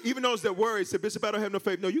me tell you, even those that worry, say, Bishop, I don't have no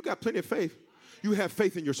faith. No, you got plenty of faith. You have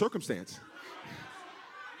faith in your circumstance.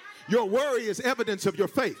 Your worry is evidence of your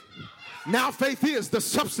faith. Now faith is the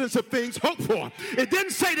substance of things hoped for. It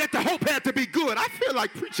didn't say that the hope had to be good. I feel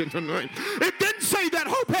like preaching tonight. It didn't say that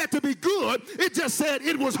hope had to be good. It just said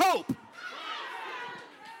it was hope.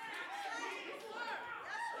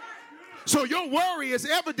 So your worry is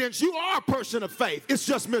evidence you are a person of faith. It's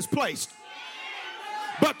just misplaced.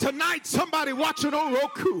 But tonight, somebody watching on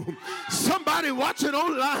Roku, somebody watching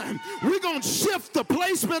online, we're going to shift the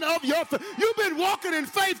placement of your faith. You've been walking in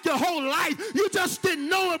faith your whole life. You just didn't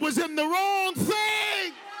know it was in the wrong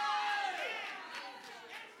thing.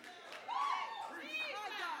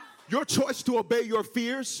 Your choice to obey your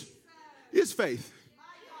fears is faith.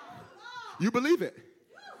 You believe it.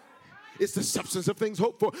 It's the substance of things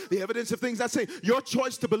hoped for, the evidence of things not seen. Your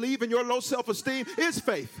choice to believe in your low self-esteem is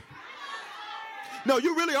faith. No,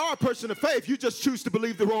 you really are a person of faith. You just choose to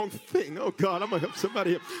believe the wrong thing. Oh, God, I'm going to help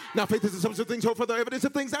somebody here. Now, faith is the substance of things hoped for, the evidence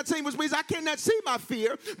of things not seen, which means I cannot see my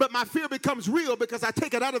fear, but my fear becomes real because I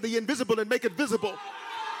take it out of the invisible and make it visible.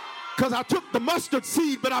 Because I took the mustard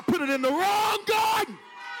seed, but I put it in the wrong garden.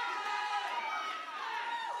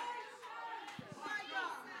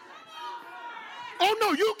 Oh,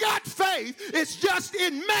 no, you got faith. It's just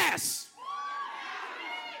in mess.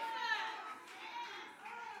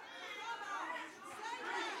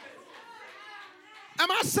 Am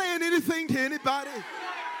I saying anything to anybody?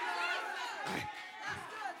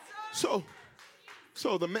 So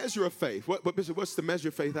the measure of faith. What's the measure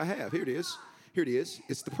of faith I have? Here it is. Here it is.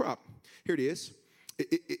 It's the prop. Here it is.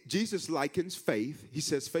 Jesus likens faith. He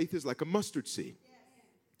says faith is like a mustard seed.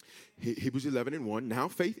 Hebrews 11:1. Now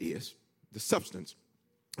faith is the substance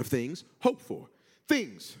of things hoped for.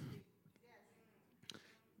 Things.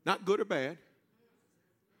 Not good or bad.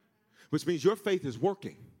 Which means your faith is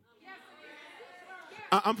working.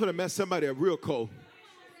 I'm going to mess somebody up real cold.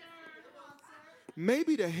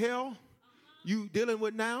 Maybe the hell you dealing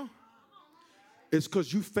with now is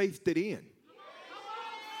because you faithed it in.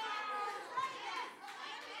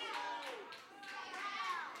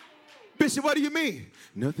 Bishop, what do you mean?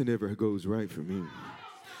 Nothing ever goes right for me.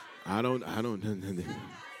 I don't.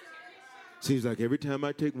 Seems like every time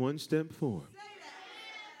I take one step forward,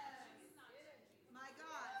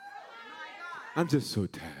 I'm just so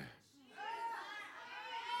tired.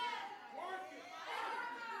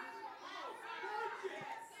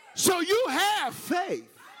 So you have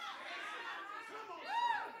faith.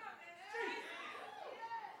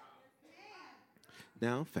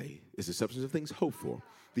 Now faith is the substance of things hoped for,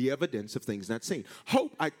 the evidence of things not seen.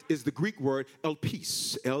 Hope is the Greek word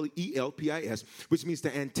elpis, L-E-L-P-I-S, which means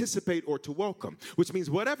to anticipate or to welcome, which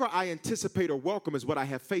means whatever I anticipate or welcome is what I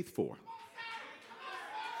have faith for.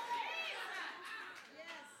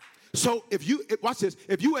 So watch this,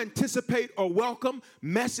 if you anticipate or welcome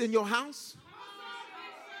mess in your house,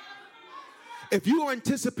 if you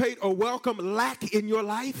anticipate or welcome lack in your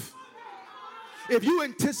life, if you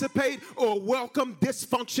anticipate or welcome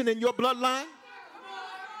dysfunction in your bloodline,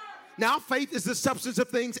 now faith is the substance of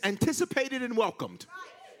things anticipated and welcomed.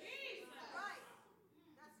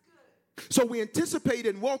 So we anticipate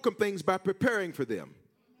and welcome things by preparing for them.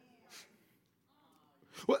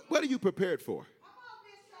 What are you prepared for?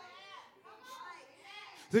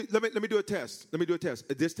 Let me do a test.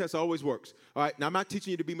 This test always works. All right. Now, I'm not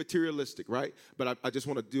teaching you to be materialistic, right? But I just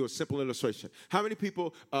want to do a simple illustration. How many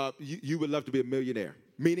people you would love to be a millionaire?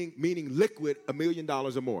 Meaning liquid $1 million or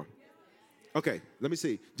more. Okay. Let me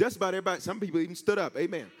see. Just about everybody. Some people even stood up.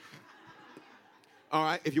 Amen. All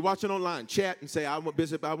right. If you're watching online, chat and say,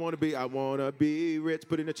 Bishop, I want to be rich.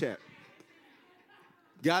 Put in the chat.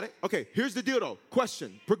 Got it? Okay. Here's the deal, though.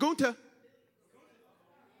 Question. Pregunta.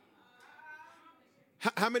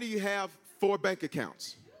 How many of you have 4 bank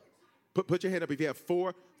accounts? Put your hand up if you have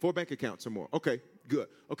four bank accounts or more. Okay, good.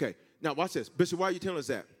 Okay, now watch this. Bishop, why are you telling us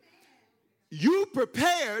that? You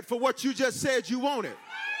prepared for what you just said you wanted.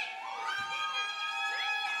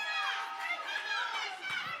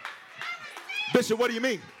 Bishop, what do you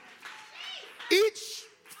mean? Each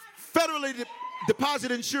federally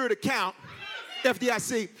deposit insured account,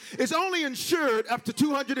 FDIC, is only insured up to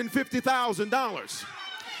 $250,000.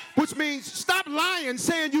 Which means stop lying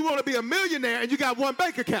saying you want to be a millionaire and you got 1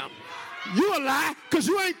 bank account. You a lie because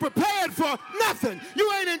you ain't prepared for nothing.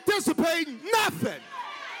 You ain't anticipating nothing.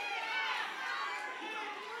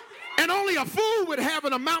 And only a fool would have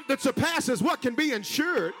an amount that surpasses what can be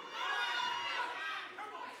insured.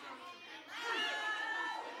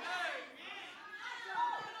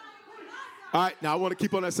 All right, now I want to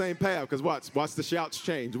keep on that same path because watch the shouts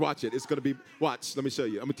change. Watch it. It's going to be, watch, let me show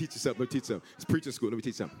you. I'm going to teach you something. It's preaching school. Let me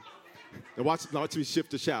teach you something. Now watch me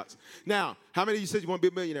shift the shouts. Now, how many of you said you want to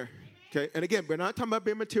be a millionaire? Okay, and again, we're not talking about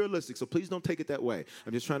being materialistic, so please don't take it that way.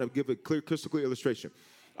 I'm just trying to give a crystal clear illustration.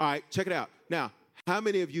 All right, check it out. Now, how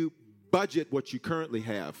many of you budget what you currently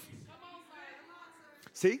have?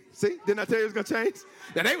 See? Didn't I tell you it was going to change?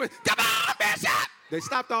 Now they went, come on, Bishop! They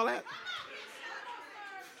stopped all that.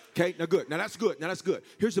 Okay, now good. Now that's good.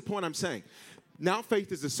 Here's the point I'm saying. Now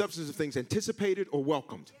faith is the substance of things anticipated or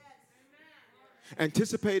welcomed.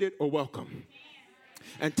 Anticipated or welcome.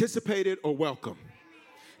 Anticipated or welcome.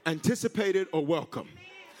 Anticipated or welcome.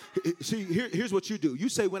 See, here's what you do. You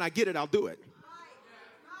say, when I get it, I'll do it.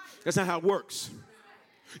 That's not how it works.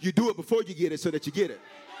 You do it before you get it so that you get it.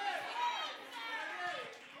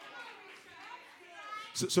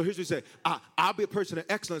 So here's what you say. I'll be a person of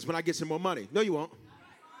excellence when I get some more money. No, you won't.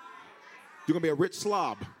 You're going to be a rich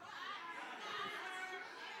slob.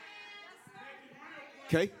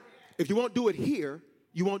 Okay? If you won't do it here,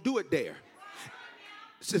 you won't do it there.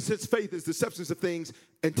 Since faith is the substance of things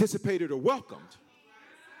anticipated or welcomed,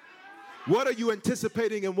 what are you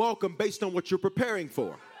anticipating and welcome based on what you're preparing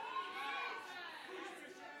for?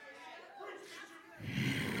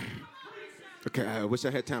 Okay, I wish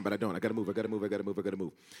I had time, but I don't. I got to move.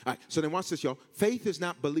 All right, so then watch this, y'all. Faith is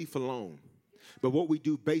not belief alone, but what we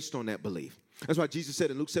do based on that belief. That's why Jesus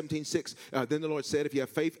said in Luke 17:6, then the Lord said, if you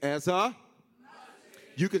have faith as a,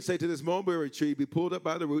 you can say to this mulberry tree, be pulled up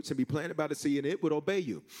by the roots and be planted by the sea, and it would obey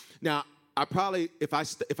you. Now, I probably, if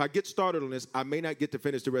I get started on this, I may not get to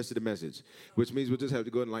finish the rest of the message, which means we'll just have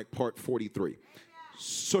to go in like part 43.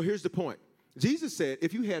 So here's the point. Jesus said,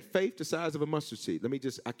 if you had faith the size of a mustard seed,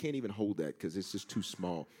 I can't even hold that because it's just too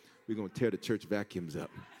small. We're going to tear the church vacuums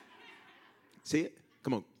up. See it?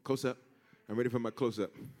 Come on, close up. I'm ready for my close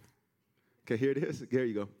up. Okay, here it is. There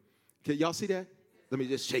you go. Okay, y'all see that? Let me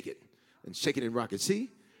just shake it and rock it. See?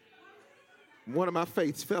 One of my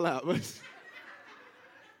faiths fell out.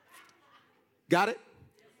 Got it?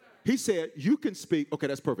 He said, you can speak. Okay,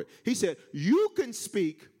 that's perfect. He said, you can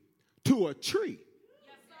speak to a tree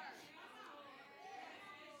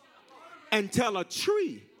and tell a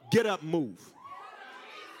tree, get up, move.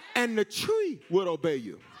 And the tree would obey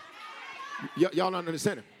you. Y'all don't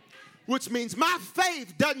understand it. Which means my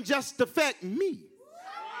faith doesn't just affect me.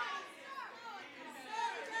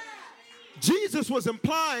 Jesus was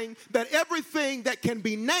implying that everything that can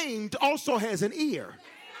be named also has an ear.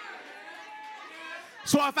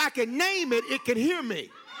 So if I can name it, it can hear me.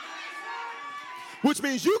 Which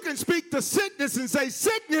means you can speak to sickness and say,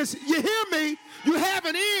 sickness, you hear me, you have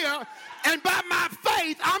an ear, and by my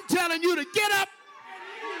faith, I'm telling you to get up.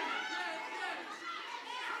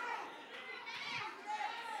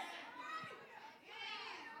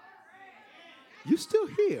 You still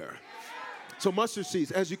here. So mustard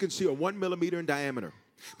seeds, as you can see, are 1 millimeter in diameter.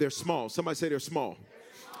 They're small. Somebody say they're small.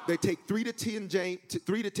 They take 3 to 10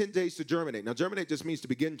 days to germinate. Now, germinate just means to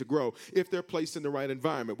begin to grow if they're placed in the right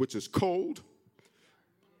environment, which is cold,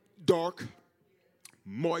 dark,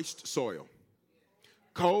 moist soil.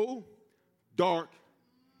 Cold, dark,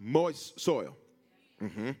 moist soil.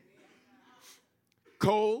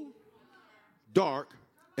 Cold, dark,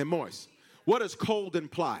 and moist. What does cold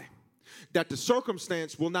imply? That the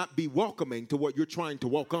circumstance will not be welcoming to what you're trying to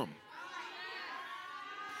welcome.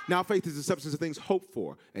 Now, faith is the substance of things hoped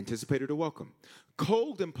for, anticipated or welcome.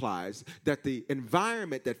 Cold implies that the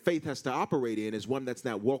environment that faith has to operate in is one that's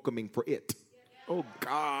not welcoming for it. Oh,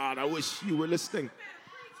 God, I wish you were listening.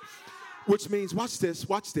 Which means, watch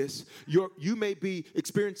this. You may be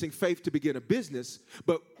experiencing faith to begin a business,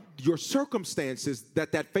 but your circumstances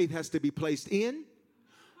that faith has to be placed in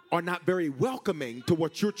are not very welcoming to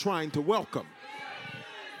what you're trying to welcome.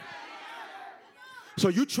 So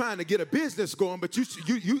you're trying to get a business going, but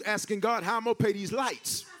you asking God, how am I going to pay these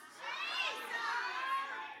lights?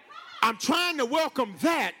 I'm trying to welcome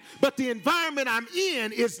that, but the environment I'm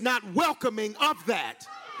in is not welcoming of that.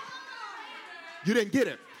 You didn't get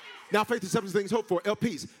it. Now faith is substance of things hoped for,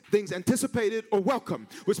 LPs, things anticipated or welcome,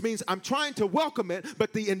 which means I'm trying to welcome it,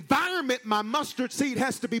 but the environment my mustard seed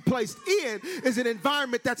has to be placed in is an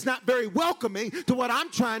environment that's not very welcoming to what I'm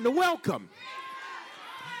trying to welcome.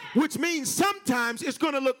 Which means sometimes it's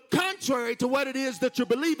going to look contrary to what it is that you're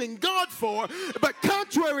believing God for, but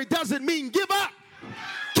contrary doesn't mean give up.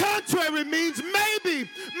 Contrary means maybe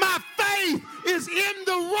my faith is in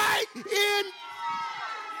the right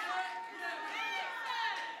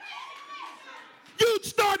You'd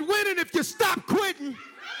start winning if you stop quitting.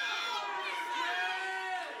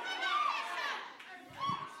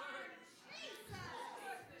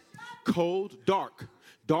 Cold, dark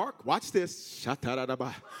dark. Watch this.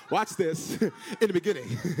 Sha-ta-da-da-ba. Watch this. In the beginning,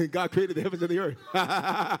 God created the heavens and the earth.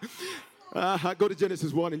 Go to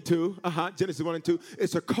Genesis 1 and 2. Genesis 1 and 2.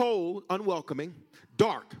 It's a cold, unwelcoming,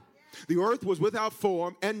 dark. The earth was without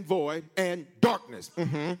form and void and darkness.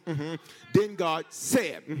 Then God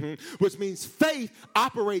said, which means faith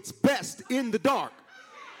operates best in the dark.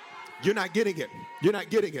 You're not getting it. You're not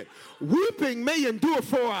getting it. Weeping may endure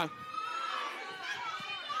for a...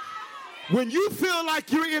 When you feel like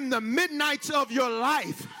you're in the midnights of your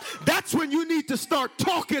life, that's when you need to start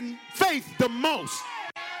talking faith the most.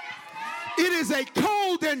 It is a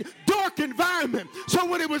cold and dark environment. So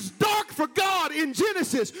when it was dark for God in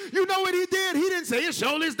Genesis, you know what he did? He didn't say, it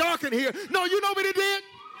sure is dark in here. No, you know what he did?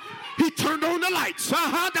 He turned on the lights.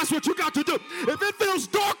 That's what you got to do. If it feels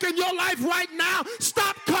dark in your life right now,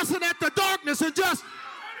 stop cussing at the darkness and just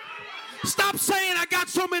stop saying I got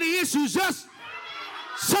so many issues. Just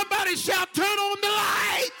somebody shout, turn on the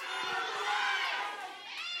light.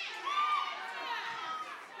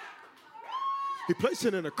 He placed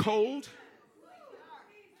it in a cold,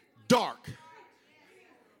 dark,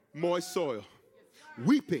 moist soil.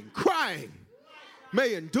 Weeping, crying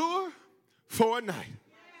may endure for a night.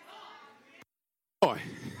 Joy.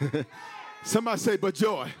 Somebody say, but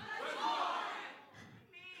joy.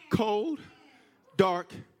 Cold,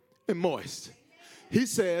 dark, and moist. He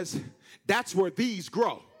says, that's where these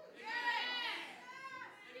grow.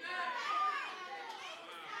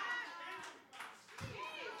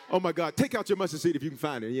 Oh my God, take out your mustard seed if you can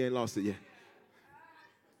find it. You ain't lost it yet.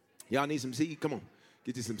 Y'all need some seed? Come on,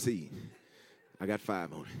 get you some seed. I got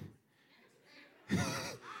 5 on it.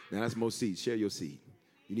 Now that's more seed. Share your seed.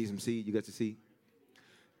 You need some seed? You got your seed?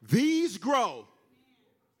 These grow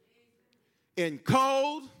in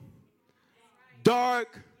cold,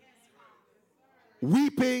 dark,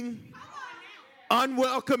 weeping,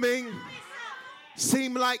 unwelcoming,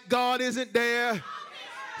 seem like God isn't there,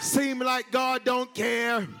 seem like God don't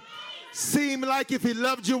care, seem like if he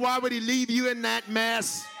loved you, why would he leave you in that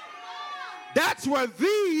mess? That's where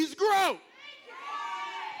these grow.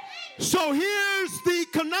 So here's the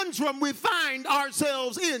conundrum we find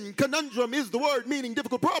ourselves in. Conundrum is the word meaning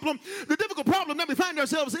difficult problem. The difficult problem that we find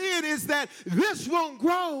ourselves in is that this won't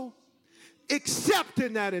grow except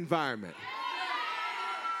in that environment.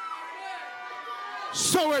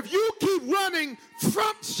 So if you keep running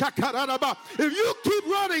from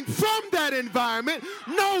that environment,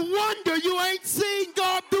 no wonder you ain't seen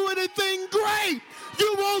God do anything great.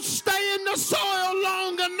 You won't stay in the soil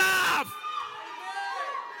long enough.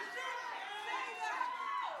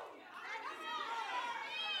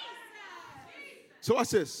 So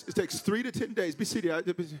watch this. It takes 3 to 10 days. Be seated. Y'all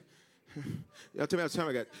tell me how much time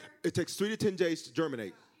I got. It takes 3 to 10 days to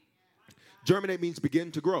germinate. Germinate means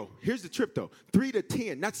begin to grow. Here's the trip, though. 3 to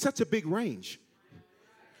 10. That's such a big range.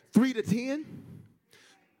 3 to 10?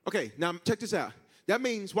 Okay, now check this out. That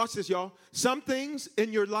means, watch this, y'all. Some things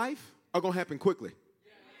in your life are going to happen quickly.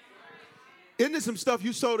 Isn't there some stuff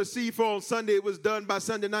you sowed a seed for on Sunday, it was done by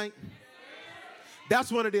Sunday night?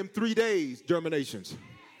 That's one of them 3 days germinations.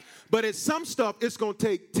 But it's some stuff, it's going to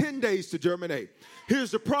take 10 days to germinate.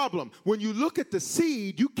 Here's the problem. When you look at the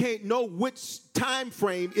seed, you can't know which time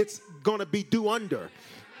frame it's going to be due under.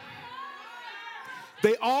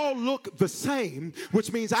 They all look the same,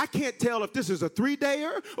 which means I can't tell if this is a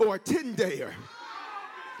 3-dayer or a 10-dayer.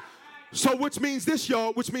 So which means this,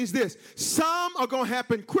 y'all, which means this. Some are going to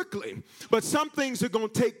happen quickly, but some things are going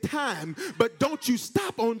to take time. But don't you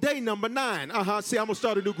stop on day number 9. See, I'm going to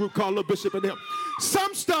start a new group called Little Bishop and them.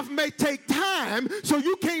 Some stuff may take time, so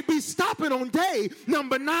you can't be stopping on day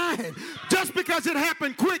number 9. Just because it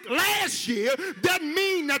happened quick last year doesn't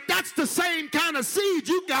mean that that's the same kind of seed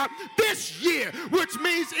you got this year, which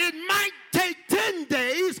means it might take 10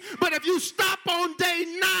 days, but if you stop on day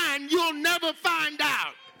 9, you'll never find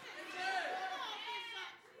out.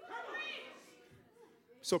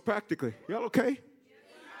 So practically, y'all okay?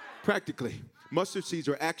 Practically, mustard seeds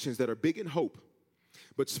are actions that are big in hope,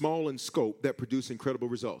 but small in scope that produce incredible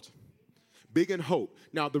results. Big in hope.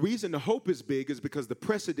 Now, the reason the hope is big is because the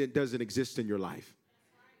precedent doesn't exist in your life.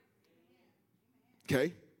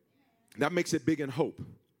 Okay? That makes it big in hope.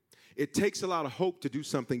 It takes a lot of hope to do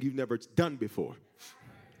something you've never done before.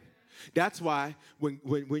 That's why when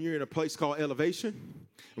you're in a place called elevation,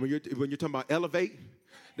 and when you're talking about elevate,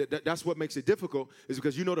 that's what makes it difficult, is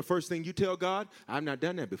because you know the first thing you tell God, I've not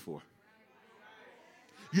done that before.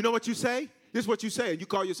 You know what you say? This is what you say, and you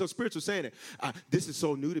call yourself spiritual saying it. This is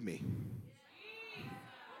so new to me.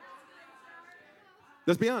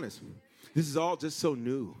 Let's be honest. This is all just so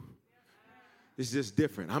new. It's just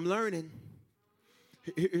different. I'm learning.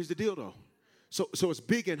 Here's the deal, though. So it's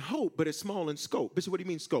big in hope, but it's small in scope. Bishop, what do you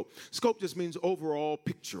mean scope? Scope just means overall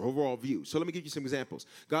picture, overall view. So let me give you some examples.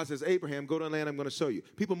 God says, Abraham, go to the land I'm going to show you.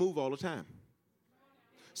 People move all the time.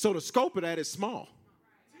 So the scope of that is small.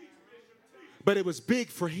 But it was big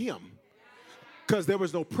for him because there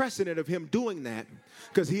was no precedent of him doing that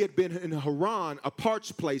because he had been in Haran, a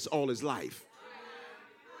parched place, all his life.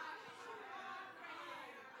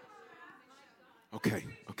 Okay.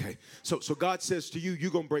 So God says to you,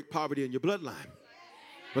 you're going to break poverty in your bloodline.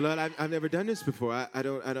 But Lord, I've never done this before. I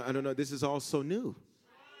don't know. This is all so new.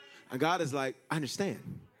 And God is like, I understand.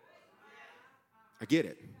 I get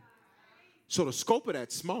it. So the scope of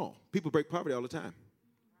that's small. People break poverty all the time.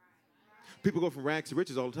 People go from rags to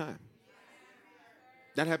riches all the time.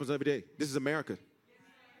 That happens every day. This is America.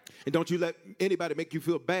 And don't you let anybody make you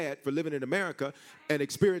feel bad for living in America and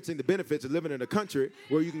experiencing the benefits of living in a country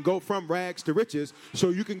where you can go from rags to riches so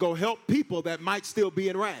you can go help people that might still be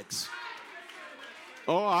in rags.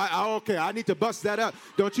 Oh, okay, I need to bust that up.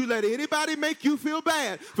 Don't you let anybody make you feel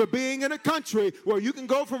bad for being in a country where you can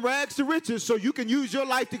go from rags to riches so you can use your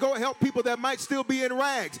life to go help people that might still be in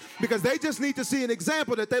rags because they just need to see an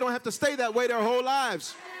example that they don't have to stay that way their whole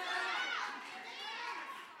lives.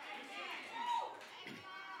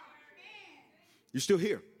 You're still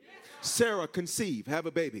here. Sarah conceive, have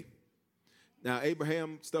a baby. Now,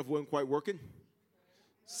 Abraham, stuff wasn't quite working.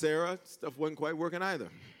 Sarah, stuff wasn't quite working either.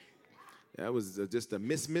 That was just a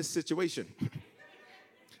miss situation.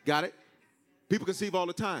 Got it? People conceive all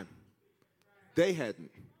the time. They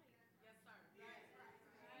hadn't.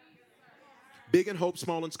 Big in hope,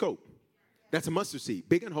 small in scope. That's a mustard seed.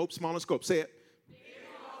 Big in hope, small in scope. Say it.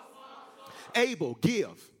 Abel,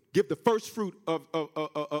 give the first fruit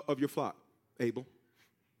of your flock. Abel.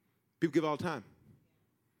 People give all the time.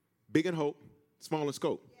 Big in hope, small in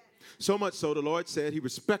scope. So much so the Lord said he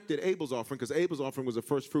respected Abel's offering because Abel's offering was the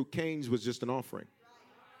first fruit. Cain's was just an offering.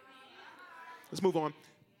 Let's move on.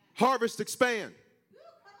 Harvest expand.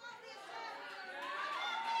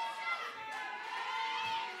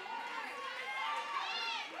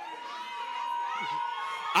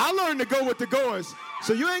 I learned to go with the goers,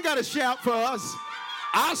 so you ain't got to shout for us.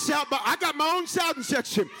 I'll shout, but I got my own shouting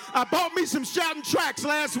section. I bought me some shouting tracks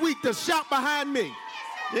last week to shout behind me.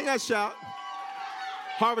 You ain't got to shout.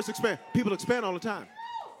 Harvest expand. People expand all the time.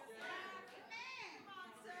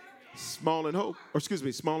 Small in hope, or excuse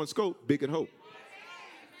me, small in scope, big in hope.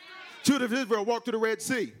 Children of Israel walked through the Red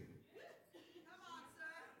Sea.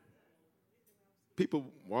 People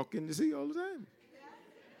walk in the sea all the time.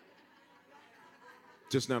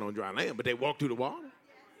 Just not on dry land, but they walk through the water.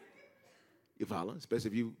 You follow?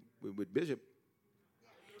 Especially if you with Bishop.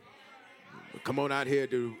 Come on out here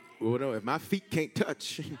to, well, no, if my feet can't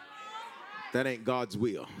touch, that ain't God's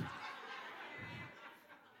will.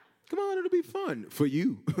 Come on, it'll be fun for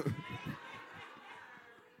you.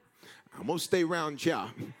 I'm going to stay around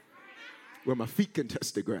y'all where my feet can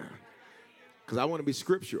touch the ground because I want to be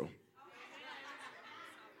scriptural.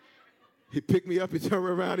 He picked me up, he turned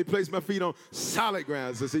me around, he placed my feet on solid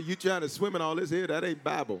ground. So I said, you trying to swim in all this here? That ain't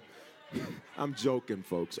Bible. I'm joking,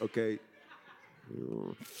 folks, okay?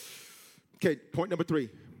 Okay, point number 3.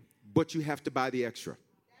 But you have to buy the extra.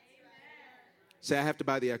 Say, I have to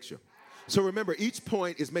buy the extra. So remember, each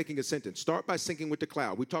point is making a sentence. Start by syncing with the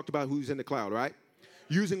cloud. We talked about who's in the cloud, right?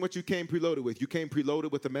 Using what you came preloaded with. You came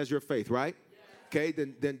preloaded with a measure of faith, right? Okay,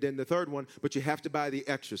 then the third one, but you have to buy the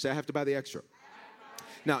extra. Say, I have to buy the extra.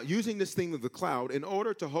 Now, using this theme of the cloud, in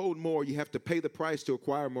order to hold more, you have to pay the price to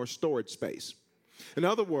acquire more storage space. In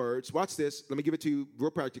other words, watch this. Let me give it to you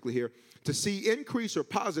real practically here. To see increase or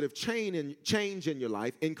positive change in your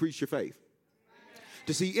life, increase your faith.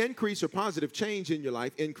 To see increase or positive change in your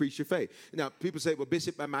life, increase your faith. Now, people say, well,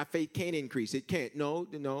 Bishop, my faith can't increase. It can't. No,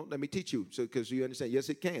 let me teach you because you understand. Yes,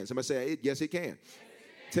 it can. Somebody say, yes, it can.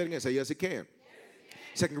 Say it again. Say, yes, it can.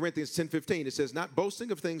 2 Corinthians 10:15, it says, not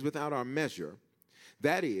boasting of things without our measure,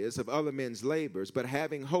 that is, of other men's labors, but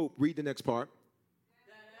having hope. Read the next part.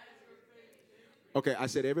 Okay, I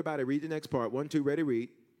said everybody read the next part. 1, 2, ready, read.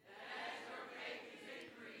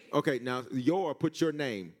 Okay, now put your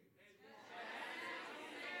name.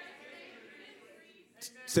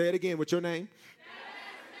 Say it again with your name.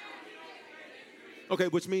 Okay,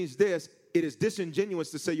 which means this. It is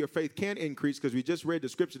disingenuous to say your faith can increase because we just read the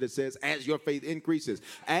scripture that says as your faith increases.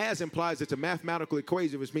 As implies it's a mathematical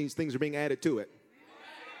equation, which means things are being added to it.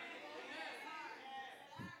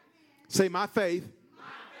 Say my faith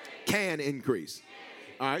can increase.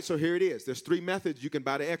 All right, so here it is. There's 3 methods you can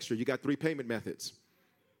buy the extra. You got 3 payment methods.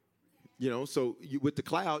 So with the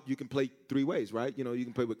cloud, you can play 3 ways, right? You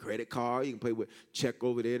can play with credit card. You can play with check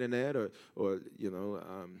over the internet or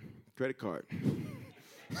credit card.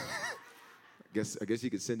 I guess you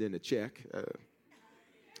could send in a check,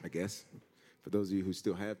 I guess, for those of you who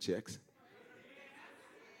still have checks.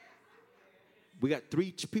 We got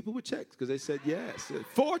 3 people with checks because they said yes.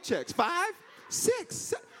 4 checks, 5, 6,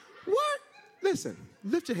 7. What? Listen,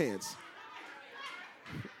 lift your hands.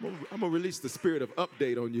 I'm going to release the spirit of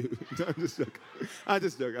update on you. I'm just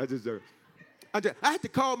joking. I had to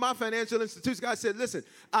call my financial institution. I said, listen,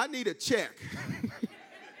 I need a check.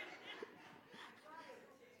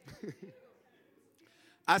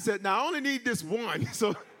 I said, now I only need this one.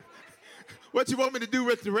 So what you want me to do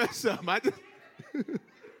with the rest of them?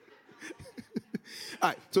 All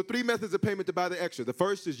right, so 3 methods of payment to buy the extra. The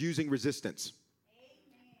first is using resistance.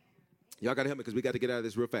 Y'all got to help me because we got to get out of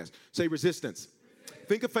this real fast. Say resistance.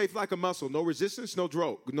 Think of faith like a muscle. No resistance, no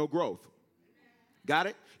growth. Got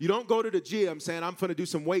it? You don't go to the gym saying, I'm going to do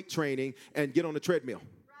some weight training and get on the treadmill.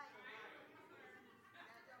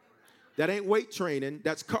 That ain't weight training.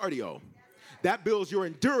 That's cardio. That builds your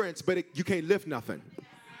endurance, but you can't lift nothing.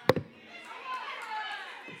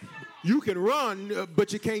 You can run,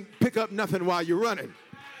 but you can't pick up nothing while you're running.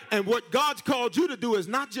 And what God's called you to do is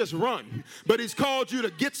not just run, but he's called you to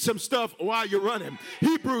get some stuff while you're running.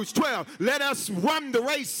 Hebrews 12, let us run the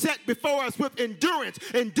race set before us with endurance.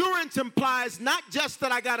 Endurance implies not just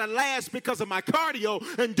that I got to last because of my cardio.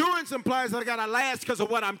 Endurance implies that I got to last because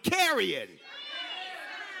of what I'm carrying.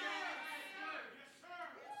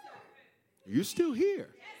 You're still here.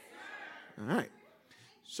 All right.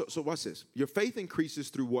 So watch this. Your faith increases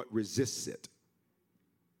through what resists it.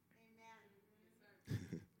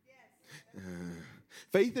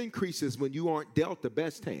 Faith increases when you aren't dealt the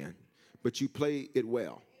best hand, but you play it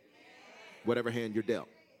well, whatever hand you're dealt.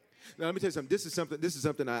 Now, let me tell you something. This is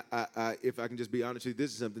something I if I can just be honest with you,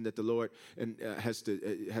 this is something that the Lord has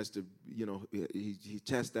to, you know, he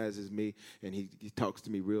chastises me and he talks to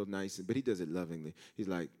me real nice, but he does it lovingly. He's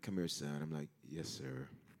like, come here, son. I'm like, yes, sir.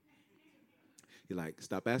 He's like,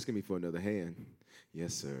 stop asking me for another hand.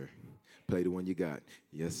 Yes, sir. Play the one you got.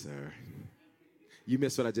 Yes, sir. You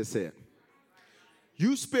missed what I just said.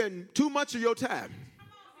 You spend too much of your time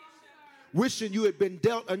wishing you had been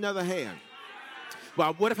dealt another hand.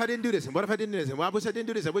 Well, what if I didn't do this? And what if I didn't do this? And well, I wish I didn't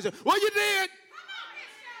do this. Well, you did.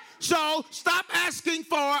 So stop asking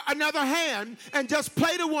for another hand and just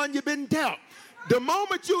play the one you've been dealt. The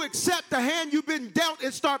moment you accept the hand you've been dealt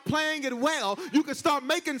and start playing it well, you can start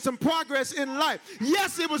making some progress in life.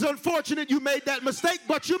 Yes, it was unfortunate you made that mistake,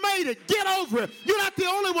 but you made it. Get over it. You're not the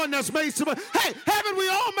only one that's made some. Hey, haven't we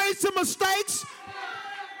all made some mistakes?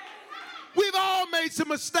 We've all made some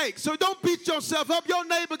mistakes, so don't beat yourself up. Your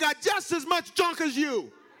neighbor got just as much junk as you.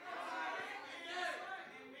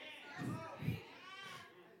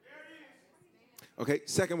 Okay,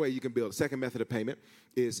 second way you can build, second method of payment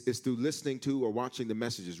is through listening to or watching the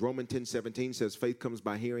messages. Romans 10:17 says faith comes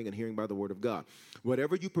by hearing and hearing by the word of God.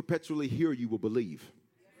 Whatever you perpetually hear, you will believe.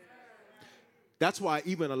 That's why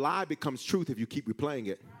even a lie becomes truth if you keep replaying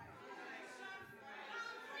it.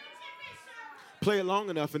 Play it long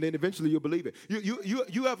enough, and then eventually you'll believe it.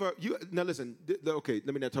 Now listen, okay,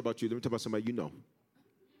 let me not talk about you. Let me talk about somebody you know.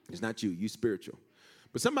 It's not you spiritual.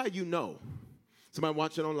 But somebody you know, somebody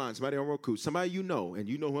watching online, somebody on Roku, somebody you know, and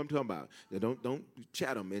you know who I'm talking about. Now, don't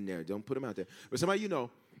chat them in there. Don't put them out there. But somebody you know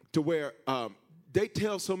to where they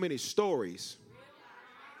tell so many stories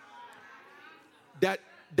that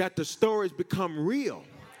the stories become real.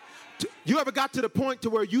 You ever got to the point to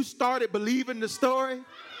where you started believing the story?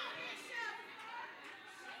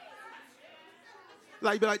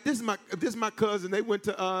 Like, be like, this is my cousin. They went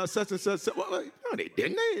to such and such. No, they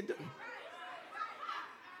didn't.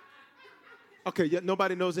 Okay, yeah,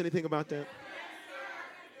 nobody knows anything about that.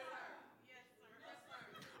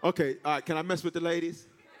 Okay, all right. Can I mess with the ladies?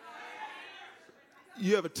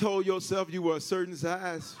 You ever told yourself you were a certain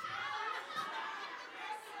size?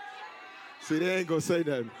 See, they ain't gonna say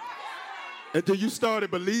nothing until you started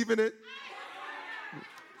believing it.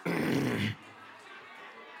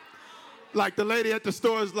 Like the lady at the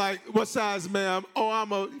store is like, what size, ma'am? Oh,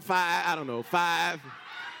 I'm a 5, I don't know, 5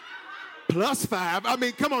 plus 5. I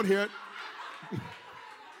mean, come on here.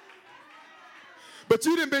 But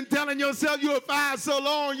you done been telling yourself you're a 5 so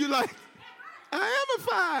long, you like, I am a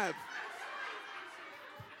 5.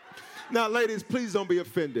 Now, ladies, please don't be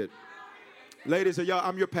offended. Ladies,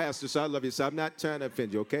 I'm your pastor, so I love you, so I'm not trying to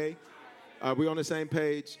offend you, okay? Are we on the same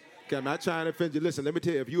page? Okay, I'm not trying to offend you. Listen, let me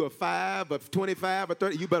tell you, if you're a 5 or 25 or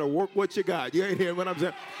 30, you better work what you got. You ain't hearing what I'm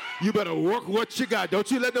saying? You better work what you got. Don't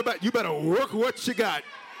you let nobody, you better work what you got.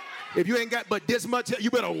 If you ain't got but this much, you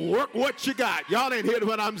better work what you got. Y'all ain't hearing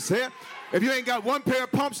what I'm saying? If you ain't got one pair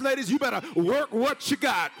of pumps, ladies, you better work what you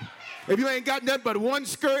got. If you ain't got nothing but one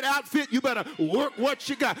skirt outfit, you better work what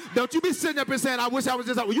you got. Don't you be sitting up and saying, I wish I was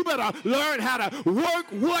this. You better learn how to work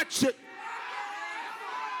what you.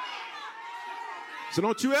 So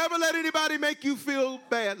don't you ever let anybody make you feel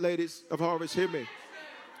bad, ladies of Harvest. Hear me.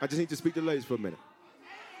 I just need to speak to the ladies for a minute.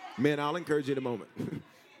 Men, I'll encourage you in a moment.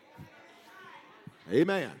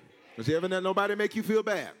 Amen. Don't you ever let nobody make you feel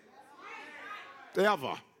bad?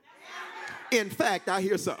 Ever. In fact, I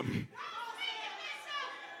hear something.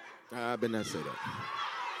 I better not say that.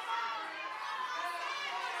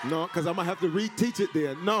 No, because I'm going to have to reteach it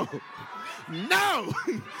then. No. No.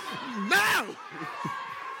 No.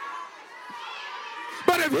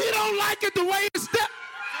 But if he don't like it the way it's done,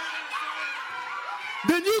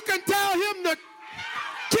 then you can tell him to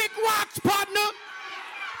kick rocks, partner.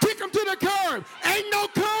 Kick him to the curb. Ain't no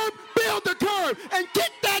curb, build the curb. And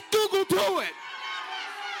kick that Google to it.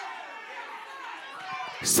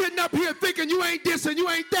 Sitting up here thinking you ain't this and you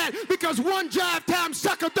ain't that because one jive time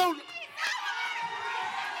sucker don't.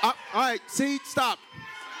 All right, see, stop.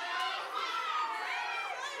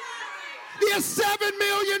 There's 7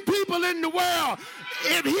 million people in the world.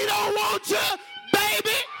 If he don't want you,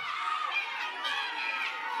 baby,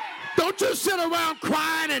 don't you sit around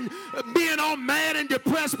crying and being all mad and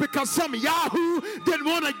depressed because some yahoo didn't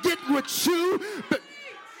want to get with you. But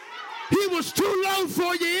he was too low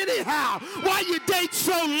for you anyhow. Why you date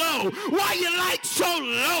so low? Why you like so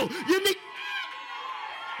low? You need.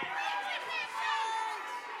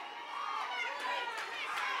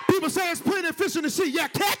 People say there's plenty of fish in the sea. Yeah,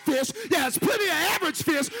 catfish. Yeah, there's plenty of average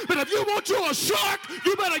fish. But if you want you a shark,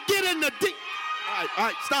 you better get in the deep. All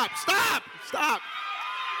right, stop. See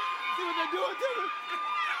what they're doing to me?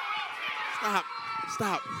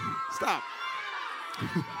 Stop.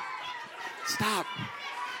 Stop.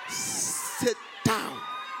 Sit down.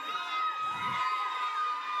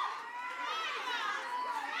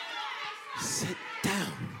 Sit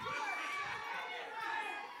down.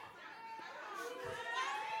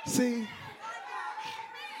 See?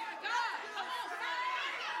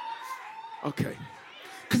 Okay.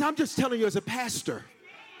 Because I'm just telling you as a pastor,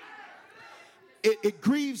 it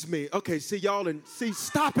grieves me. Okay, see y'all and see,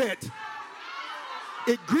 stop it.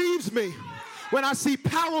 It grieves me when I see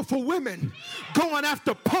powerful women going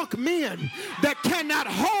after punk men that cannot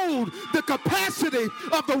hold the capacity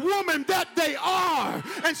of the woman that they are.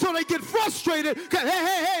 And so they get frustrated.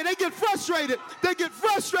 Hey, they get frustrated.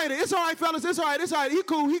 It's all right, fellas. It's all right. He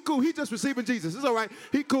cool. He just receiving Jesus. It's all right.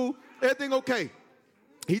 He cool. Everything okay.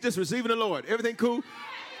 He just receiving the Lord. Everything cool.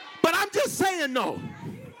 But I'm just saying no.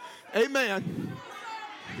 Amen.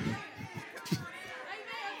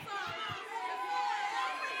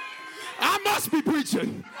 I must be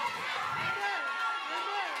preaching.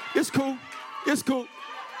 It's cool.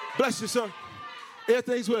 Bless you, sir.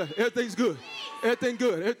 Everything's well. Everything's good. Everything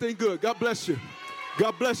good. God bless you.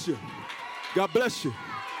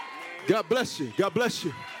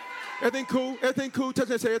 Everything cool. Touch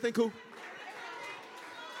that, say everything cool.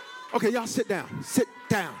 Okay, y'all sit down.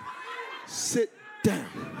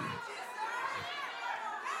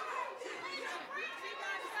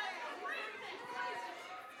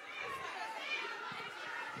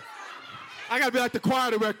 I gotta be like the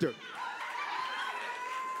choir director.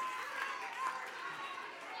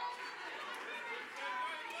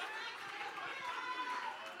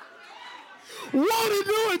 Won't he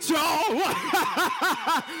do it, y'all?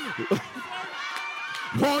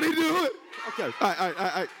 Won't he do it? Okay, all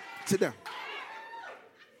right. Sit down.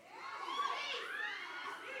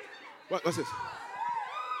 What's this?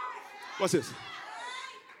 What's this?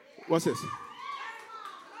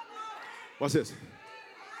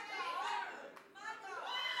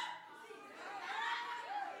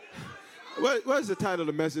 What is the title of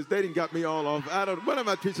the message? They didn't got me all off. What am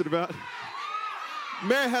I preaching about?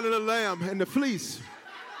 Mary had a little lamb, and the fleece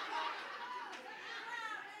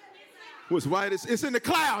was white. It's in the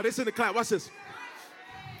cloud. Watch this.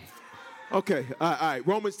 Okay, all right.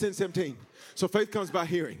 Romans 10:17. So faith comes by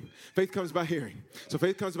hearing. So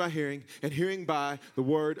faith comes by hearing, and hearing by the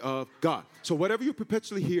word of God. So whatever you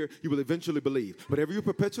perpetually hear, you will eventually believe. Whatever you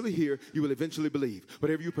perpetually hear, you will eventually believe.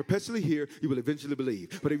 Whatever you perpetually hear, you will eventually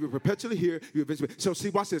believe. Whatever you perpetually hear, you eventually. So see,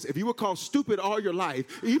 watch this. If you were called stupid all your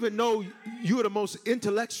life, even though you are the most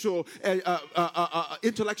intellectually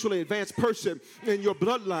advanced person in your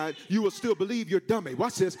bloodline, you will still believe you're dummy.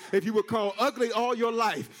 Watch this. If you were called ugly all your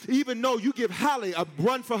life, even though you give Hallie a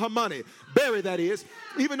run for her money, Barry that is,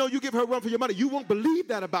 even though you give her a run for your money, you won't believe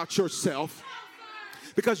that about yourself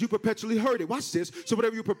because you perpetually heard it. Watch this. So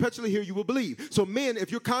whatever you perpetually hear, you will believe. So men, if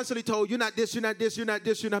you're constantly told you're not this,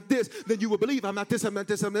 then you will believe I'm not this, I'm not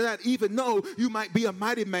that, even though you might be a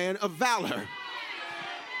mighty man of valor.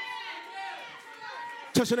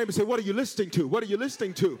 Touch your neighbor and say, what are you listening to? What are you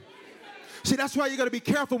listening to? See, that's why you got to be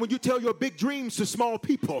careful when you tell your big dreams to small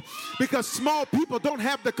people, because small people don't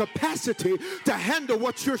have the capacity to handle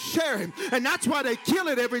what you're sharing. And that's why they kill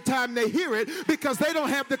it every time they hear it, because they don't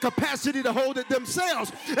have the capacity to hold it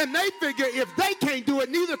themselves. And they figure if they can't do it,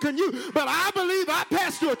 neither can you. But I believe I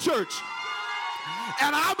pastor a church.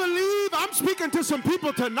 And I believe I'm speaking to some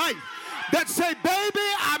people tonight that say, baby,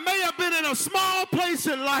 I may have been in a small place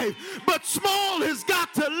in life, but small has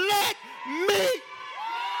got to let me.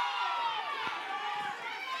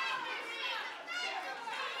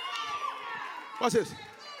 Watch this.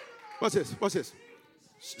 Watch this. Watch this.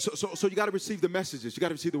 So you got to receive the messages. You got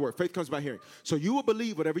to receive the word. Faith comes by hearing. So you will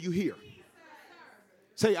believe whatever you hear.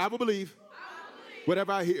 Say, I will believe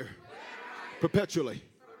whatever I hear. Perpetually.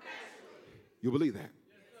 You'll believe that.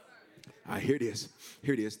 All right, here it is.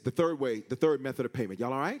 Here it is. The third method of payment.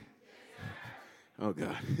 Y'all all right? Oh,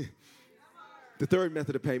 God. The third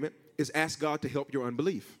method of payment is ask God to help your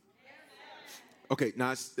unbelief. Okay,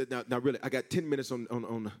 now really, I got 10 minutes on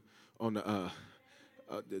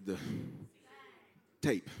the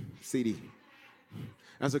tape, CD.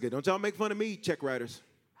 That's okay. Don't y'all make fun of me, check writers.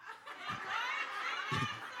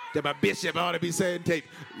 That my bishop ought to be saying tape.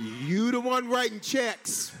 You the one writing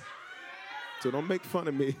checks. So don't make fun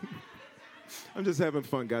of me. I'm just having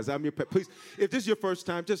fun, guys. I'm your pet. Please, if this is your first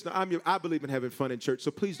time, just know I believe in having fun in church,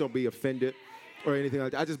 so please don't be offended or anything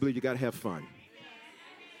like that. I just believe you got to have fun.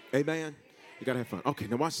 Amen? You got to have fun. Okay,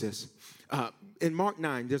 now watch this. In Mark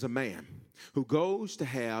 9, there's a man who goes to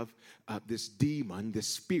have this demon, this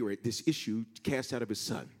spirit, this issue cast out of his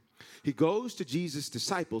son. He goes to Jesus'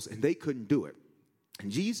 disciples, and they couldn't do it.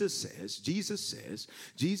 And Jesus says,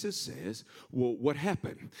 well, what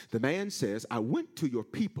happened? The man says, I went to your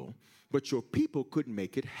people, but your people couldn't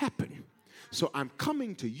make it happen. So I'm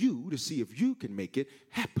coming to you to see if you can make it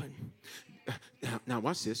happen. Now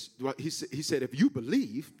watch this. He said, if you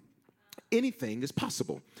believe, anything is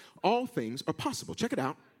possible. All things are possible. Check it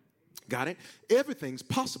out. Got it? Everything's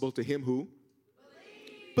possible to him who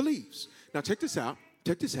believes. Now check this out.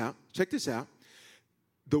 Check this out. Check this out.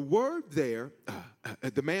 The word there,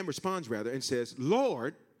 the man responds rather and says,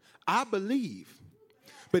 Lord, I believe.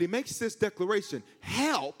 But he makes this declaration,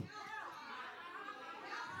 help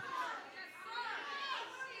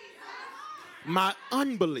my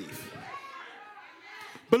unbelief.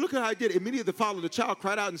 But look at how I did it. Immediately the father of the child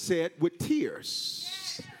cried out and said, with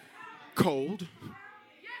tears, cold,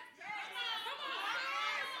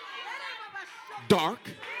 dark,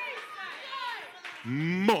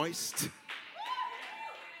 moist,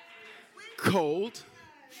 cold,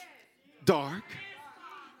 dark,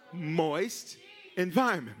 moist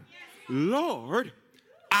environment. Lord,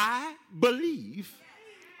 I believe.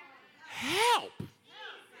 Help.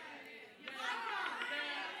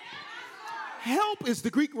 Help is the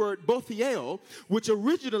Greek word botheo, which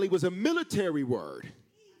originally was a military word,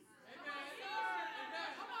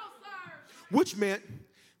 which meant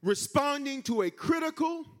responding to a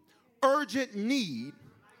critical, urgent need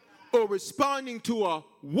or responding to a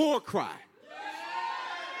war cry.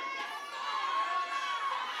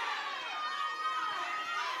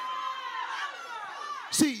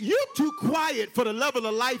 See, you're too quiet for the level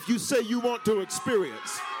of life you say you want to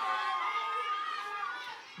experience.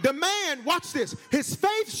 The man, watch this, his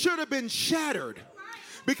faith should have been shattered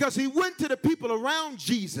because he went to the people around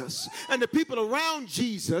Jesus and the people around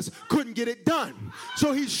Jesus couldn't get it done.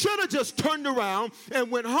 So he should have just turned around and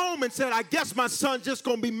went home and said, I guess my son's just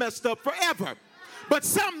going to be messed up forever. But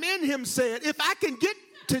something in him said, if I can get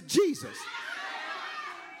to Jesus,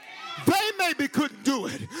 they maybe couldn't do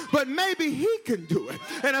it, but maybe he can do it.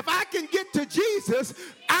 And if I can get to Jesus,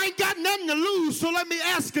 I ain't got nothing to lose, so let me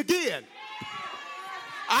ask again.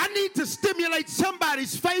 I need to stimulate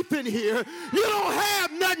somebody's faith in here. You don't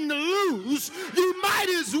have nothing to lose. You might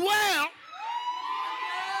as well.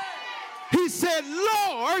 He said,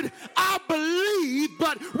 Lord, I believe,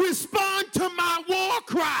 but respond to my war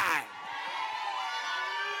cry.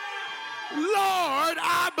 Lord,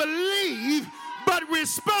 I believe, but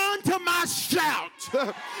respond to my shout.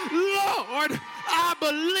 Lord, I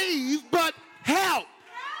believe, but help.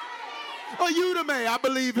 Ayúdame, I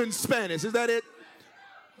believe in Spanish. Is that it?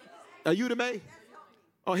 Ayúdame.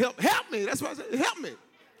 Oh, help me. That's what I said. Help me.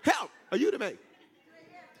 Help. Ayúdame.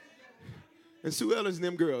 And Sue Ellen's and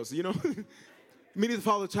them girls, you know. Immediately the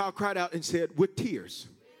father of the child cried out and said, with tears,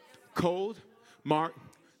 cold, marked,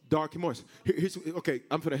 dark, and moist. Okay,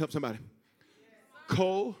 I'm going to help somebody.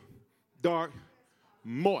 Cold, dark,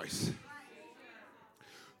 moist.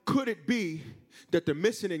 Could it be that the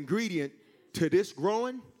missing ingredient to this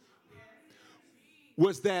growing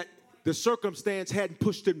was that the circumstance hadn't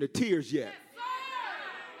pushed him to tears yet?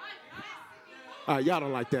 Y'all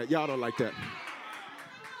don't like that. Y'all don't like that.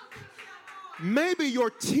 Maybe your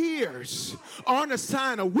tears aren't a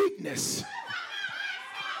sign of weakness.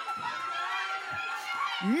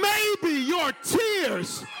 Maybe your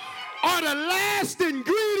tears are the last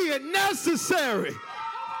ingredient necessary.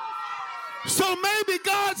 So maybe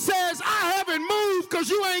God says, I haven't moved because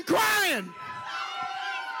you ain't crying.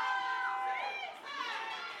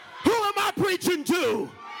 Who am I preaching to?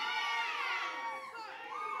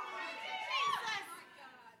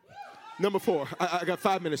 Number 4, I got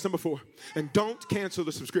 5 minutes. Number 4, and don't cancel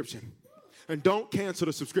the subscription. And don't cancel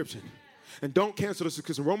the subscription. And don't cancel the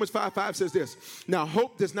subscription. Romans 5:5 says this. Now,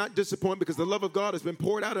 hope does not disappoint because the love of God has been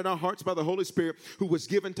poured out in our hearts by the Holy Spirit who was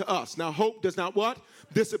given to us. Now, hope does not what?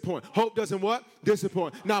 Disappoint. Hope doesn't what?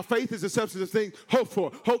 Disappoint. Now, faith is the substance of things hoped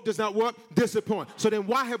for. Hope does not what? Disappoint. So then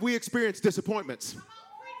why have we experienced disappointments?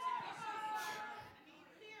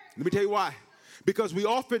 Let me tell you why. Because we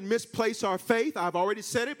often misplace our faith. I've already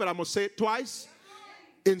said it, but I'm going to say it twice.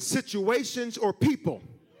 In situations or people.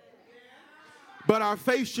 But our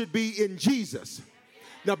faith should be in Jesus.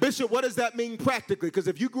 Now, Bishop, what does that mean practically? Because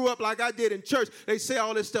if you grew up like I did in church, they say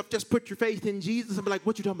all this stuff, just put your faith in Jesus. I'm like,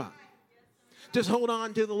 what you talking about? Just hold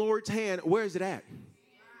on to the Lord's hand. Where is it at?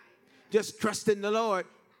 Just trust in the Lord.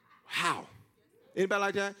 How? Anybody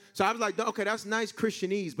like that? So I was like, okay, that's nice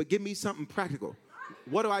Christianese, but give me something practical.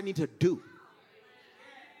 What do I need to do?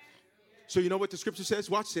 So you know what the scripture says?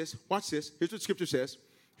 Watch this. Watch this. Here's what scripture says.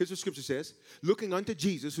 Here's what scripture says. Looking unto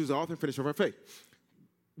Jesus, who's the author and finisher of our faith.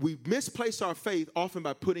 We misplace our faith often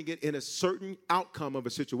by putting it in a certain outcome of a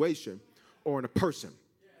situation or in a person.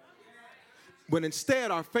 When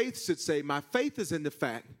instead our faith should say, my faith is in the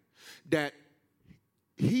fact that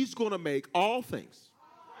he's going to make all things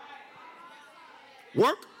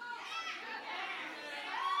work.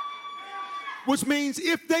 Which means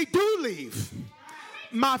if they do leave,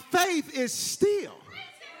 my faith is still.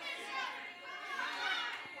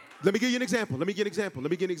 Let me give you an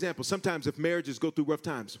example. Sometimes if marriages go through rough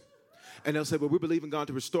times, and they'll say, well, we believe in God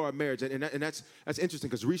to restore our marriage. And that's interesting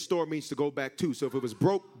because restore means to go back to. So if it was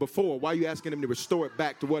broke before, why are you asking him to restore it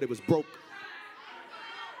back to what it was broke?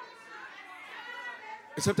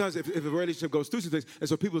 And sometimes if a relationship goes through some things, and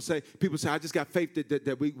so people say, I just got faith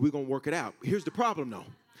that we're going to work it out. Here's the problem, though.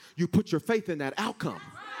 You put your faith in that outcome.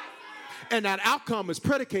 And that outcome is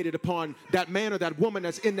predicated upon that man or that woman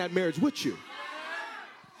that's in that marriage with you.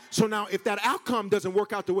 So now if that outcome doesn't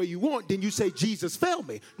work out the way you want, then you say, Jesus failed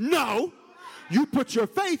me. No, you put your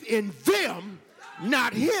faith in them,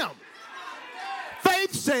 not him.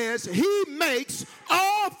 Faith says he makes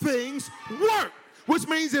all things work, which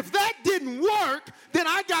means if that didn't work, then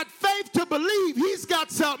I got faith to believe he's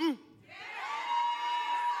got something.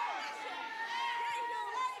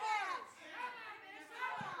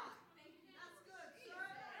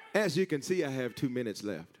 As you can see, I have 2 minutes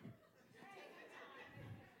left.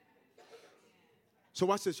 So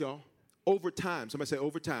watch this, y'all. Over time, somebody say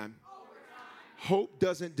over time. Hope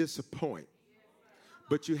doesn't disappoint,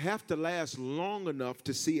 but you have to last long enough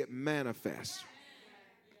to see it manifest.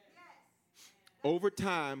 Over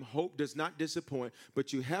time, hope does not disappoint,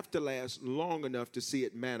 but you have to last long enough to see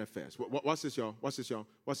it manifest. Watch this, y'all. Watch this, y'all.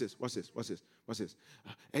 Watch this.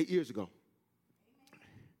 8 years ago,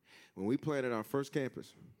 when we planted our first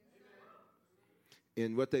campus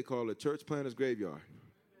in what they call a church planter's graveyard,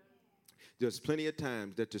 there's plenty of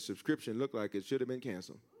times that the subscription looked like it should have been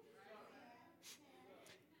canceled.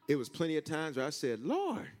 It was plenty of times where I said,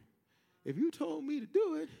 Lord, if you told me to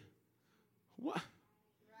do it, what?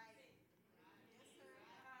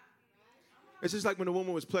 It's just like when the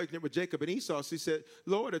woman was pregnant with Jacob and Esau, she said,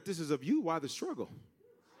 Lord, if this is of you, why the struggle?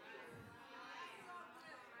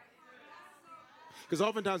 Because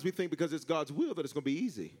oftentimes we think because it's God's will that it's going to be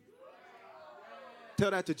easy. Tell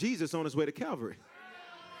that to Jesus on his way to Calvary.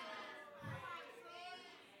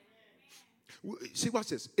 See, watch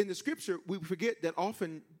this. In the scripture, we forget that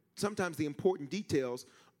sometimes the important details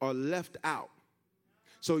are left out.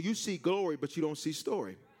 So you see glory, but you don't see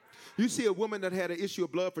story. You see a woman that had an issue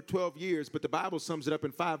of blood for 12 years, but the Bible sums it up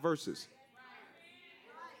in 5 verses.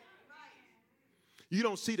 You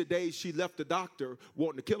don't see the days she left the doctor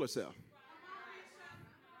wanting to kill herself.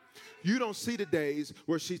 You don't see the days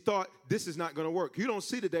where she thought this is not going to work. You don't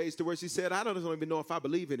see the days to where she said, I don't even know if I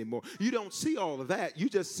believe anymore. You don't see all of that. You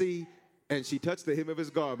just see, and she touched the hem of his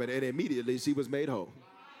garment, and immediately she was made whole.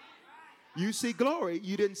 You see glory.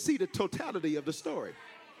 You didn't see the totality of the story.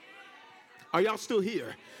 Are y'all still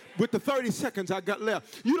here? With the 30 seconds I got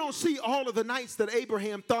left, you don't see all of the nights that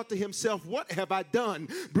Abraham thought to himself, what have I done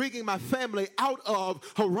bringing my family out of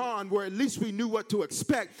Haran, where at least we knew what to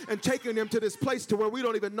expect, and taking them to this place to where we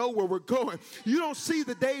don't even know where we're going. You don't see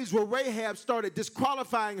the days where Rahab started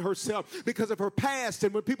disqualifying herself because of her past,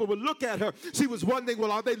 and when people would look at her, she was wondering,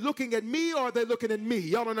 well, are they looking at me or are they looking at me?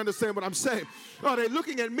 Y'all don't understand what I'm saying. Are they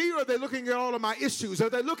looking at me or are they looking at all of my issues? Are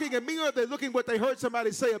they looking at me or are they looking at what they heard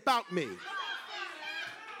somebody say about me?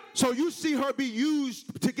 So you see her be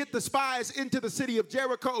used to get the spies into the city of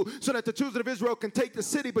Jericho so that the children of Israel can take the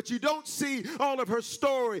city, but you don't see all of her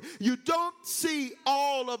story. You don't see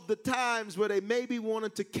all of the times where they maybe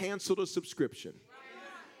wanted to cancel the subscription.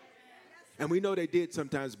 And we know they did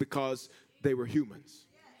sometimes because they were humans.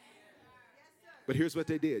 But here's what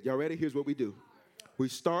they did. Y'all ready? Here's what we do. We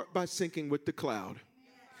start by syncing with the cloud,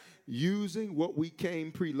 using what we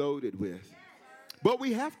came preloaded with. But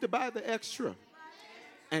we have to buy the extra.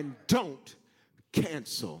 And don't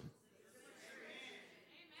cancel.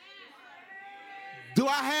 Do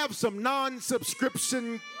I have some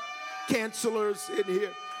non-subscription cancelers in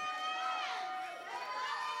here?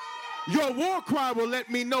 Your war cry will let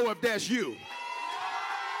me know if that's you.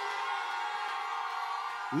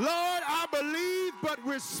 Lord, I believe, but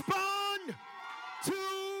respond to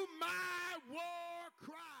my war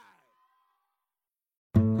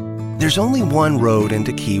cry. There's only one road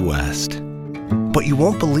into Key West, but you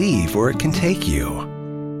won't believe where it can take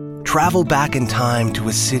you. Travel back in time to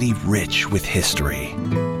a city rich with history.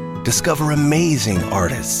 Discover amazing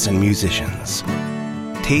artists and musicians.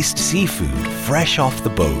 Taste seafood fresh off the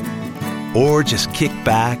boat. Or just kick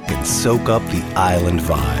back and soak up the island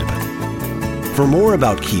vibe. For more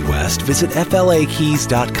about Key West, visit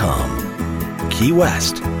FLAkeys.com. Key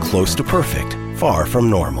West, close to perfect, far from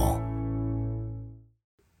normal.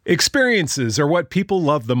 Experiences are what people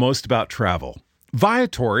love the most about travel.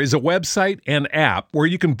 Viator is a website and app where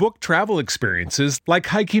you can book travel experiences like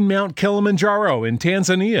hiking Mount Kilimanjaro in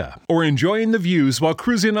Tanzania or enjoying the views while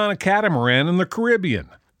cruising on a catamaran in the Caribbean.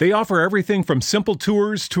 They offer everything from simple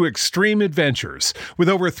tours to extreme adventures. With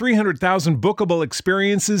over 300,000 bookable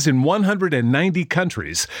experiences in 190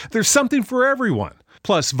 countries, there's something for everyone.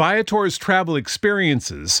 Plus, Viator's travel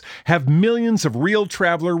experiences have millions of real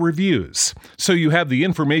traveler reviews, so you have the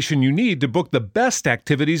information you need to book the best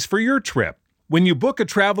activities for your trip. When you book a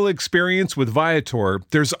travel experience with Viator,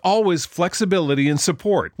 there's always flexibility and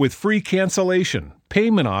support with free cancellation,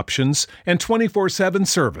 payment options, and 24/7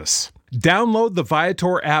 service. Download the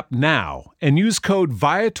Viator app now and use code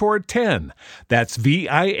Viator10. That's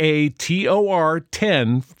Viator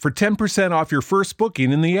 10 for 10% off your first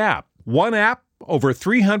booking in the app. One app, over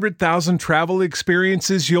 300,000 travel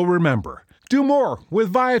experiences you'll remember. Do more with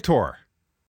Viator.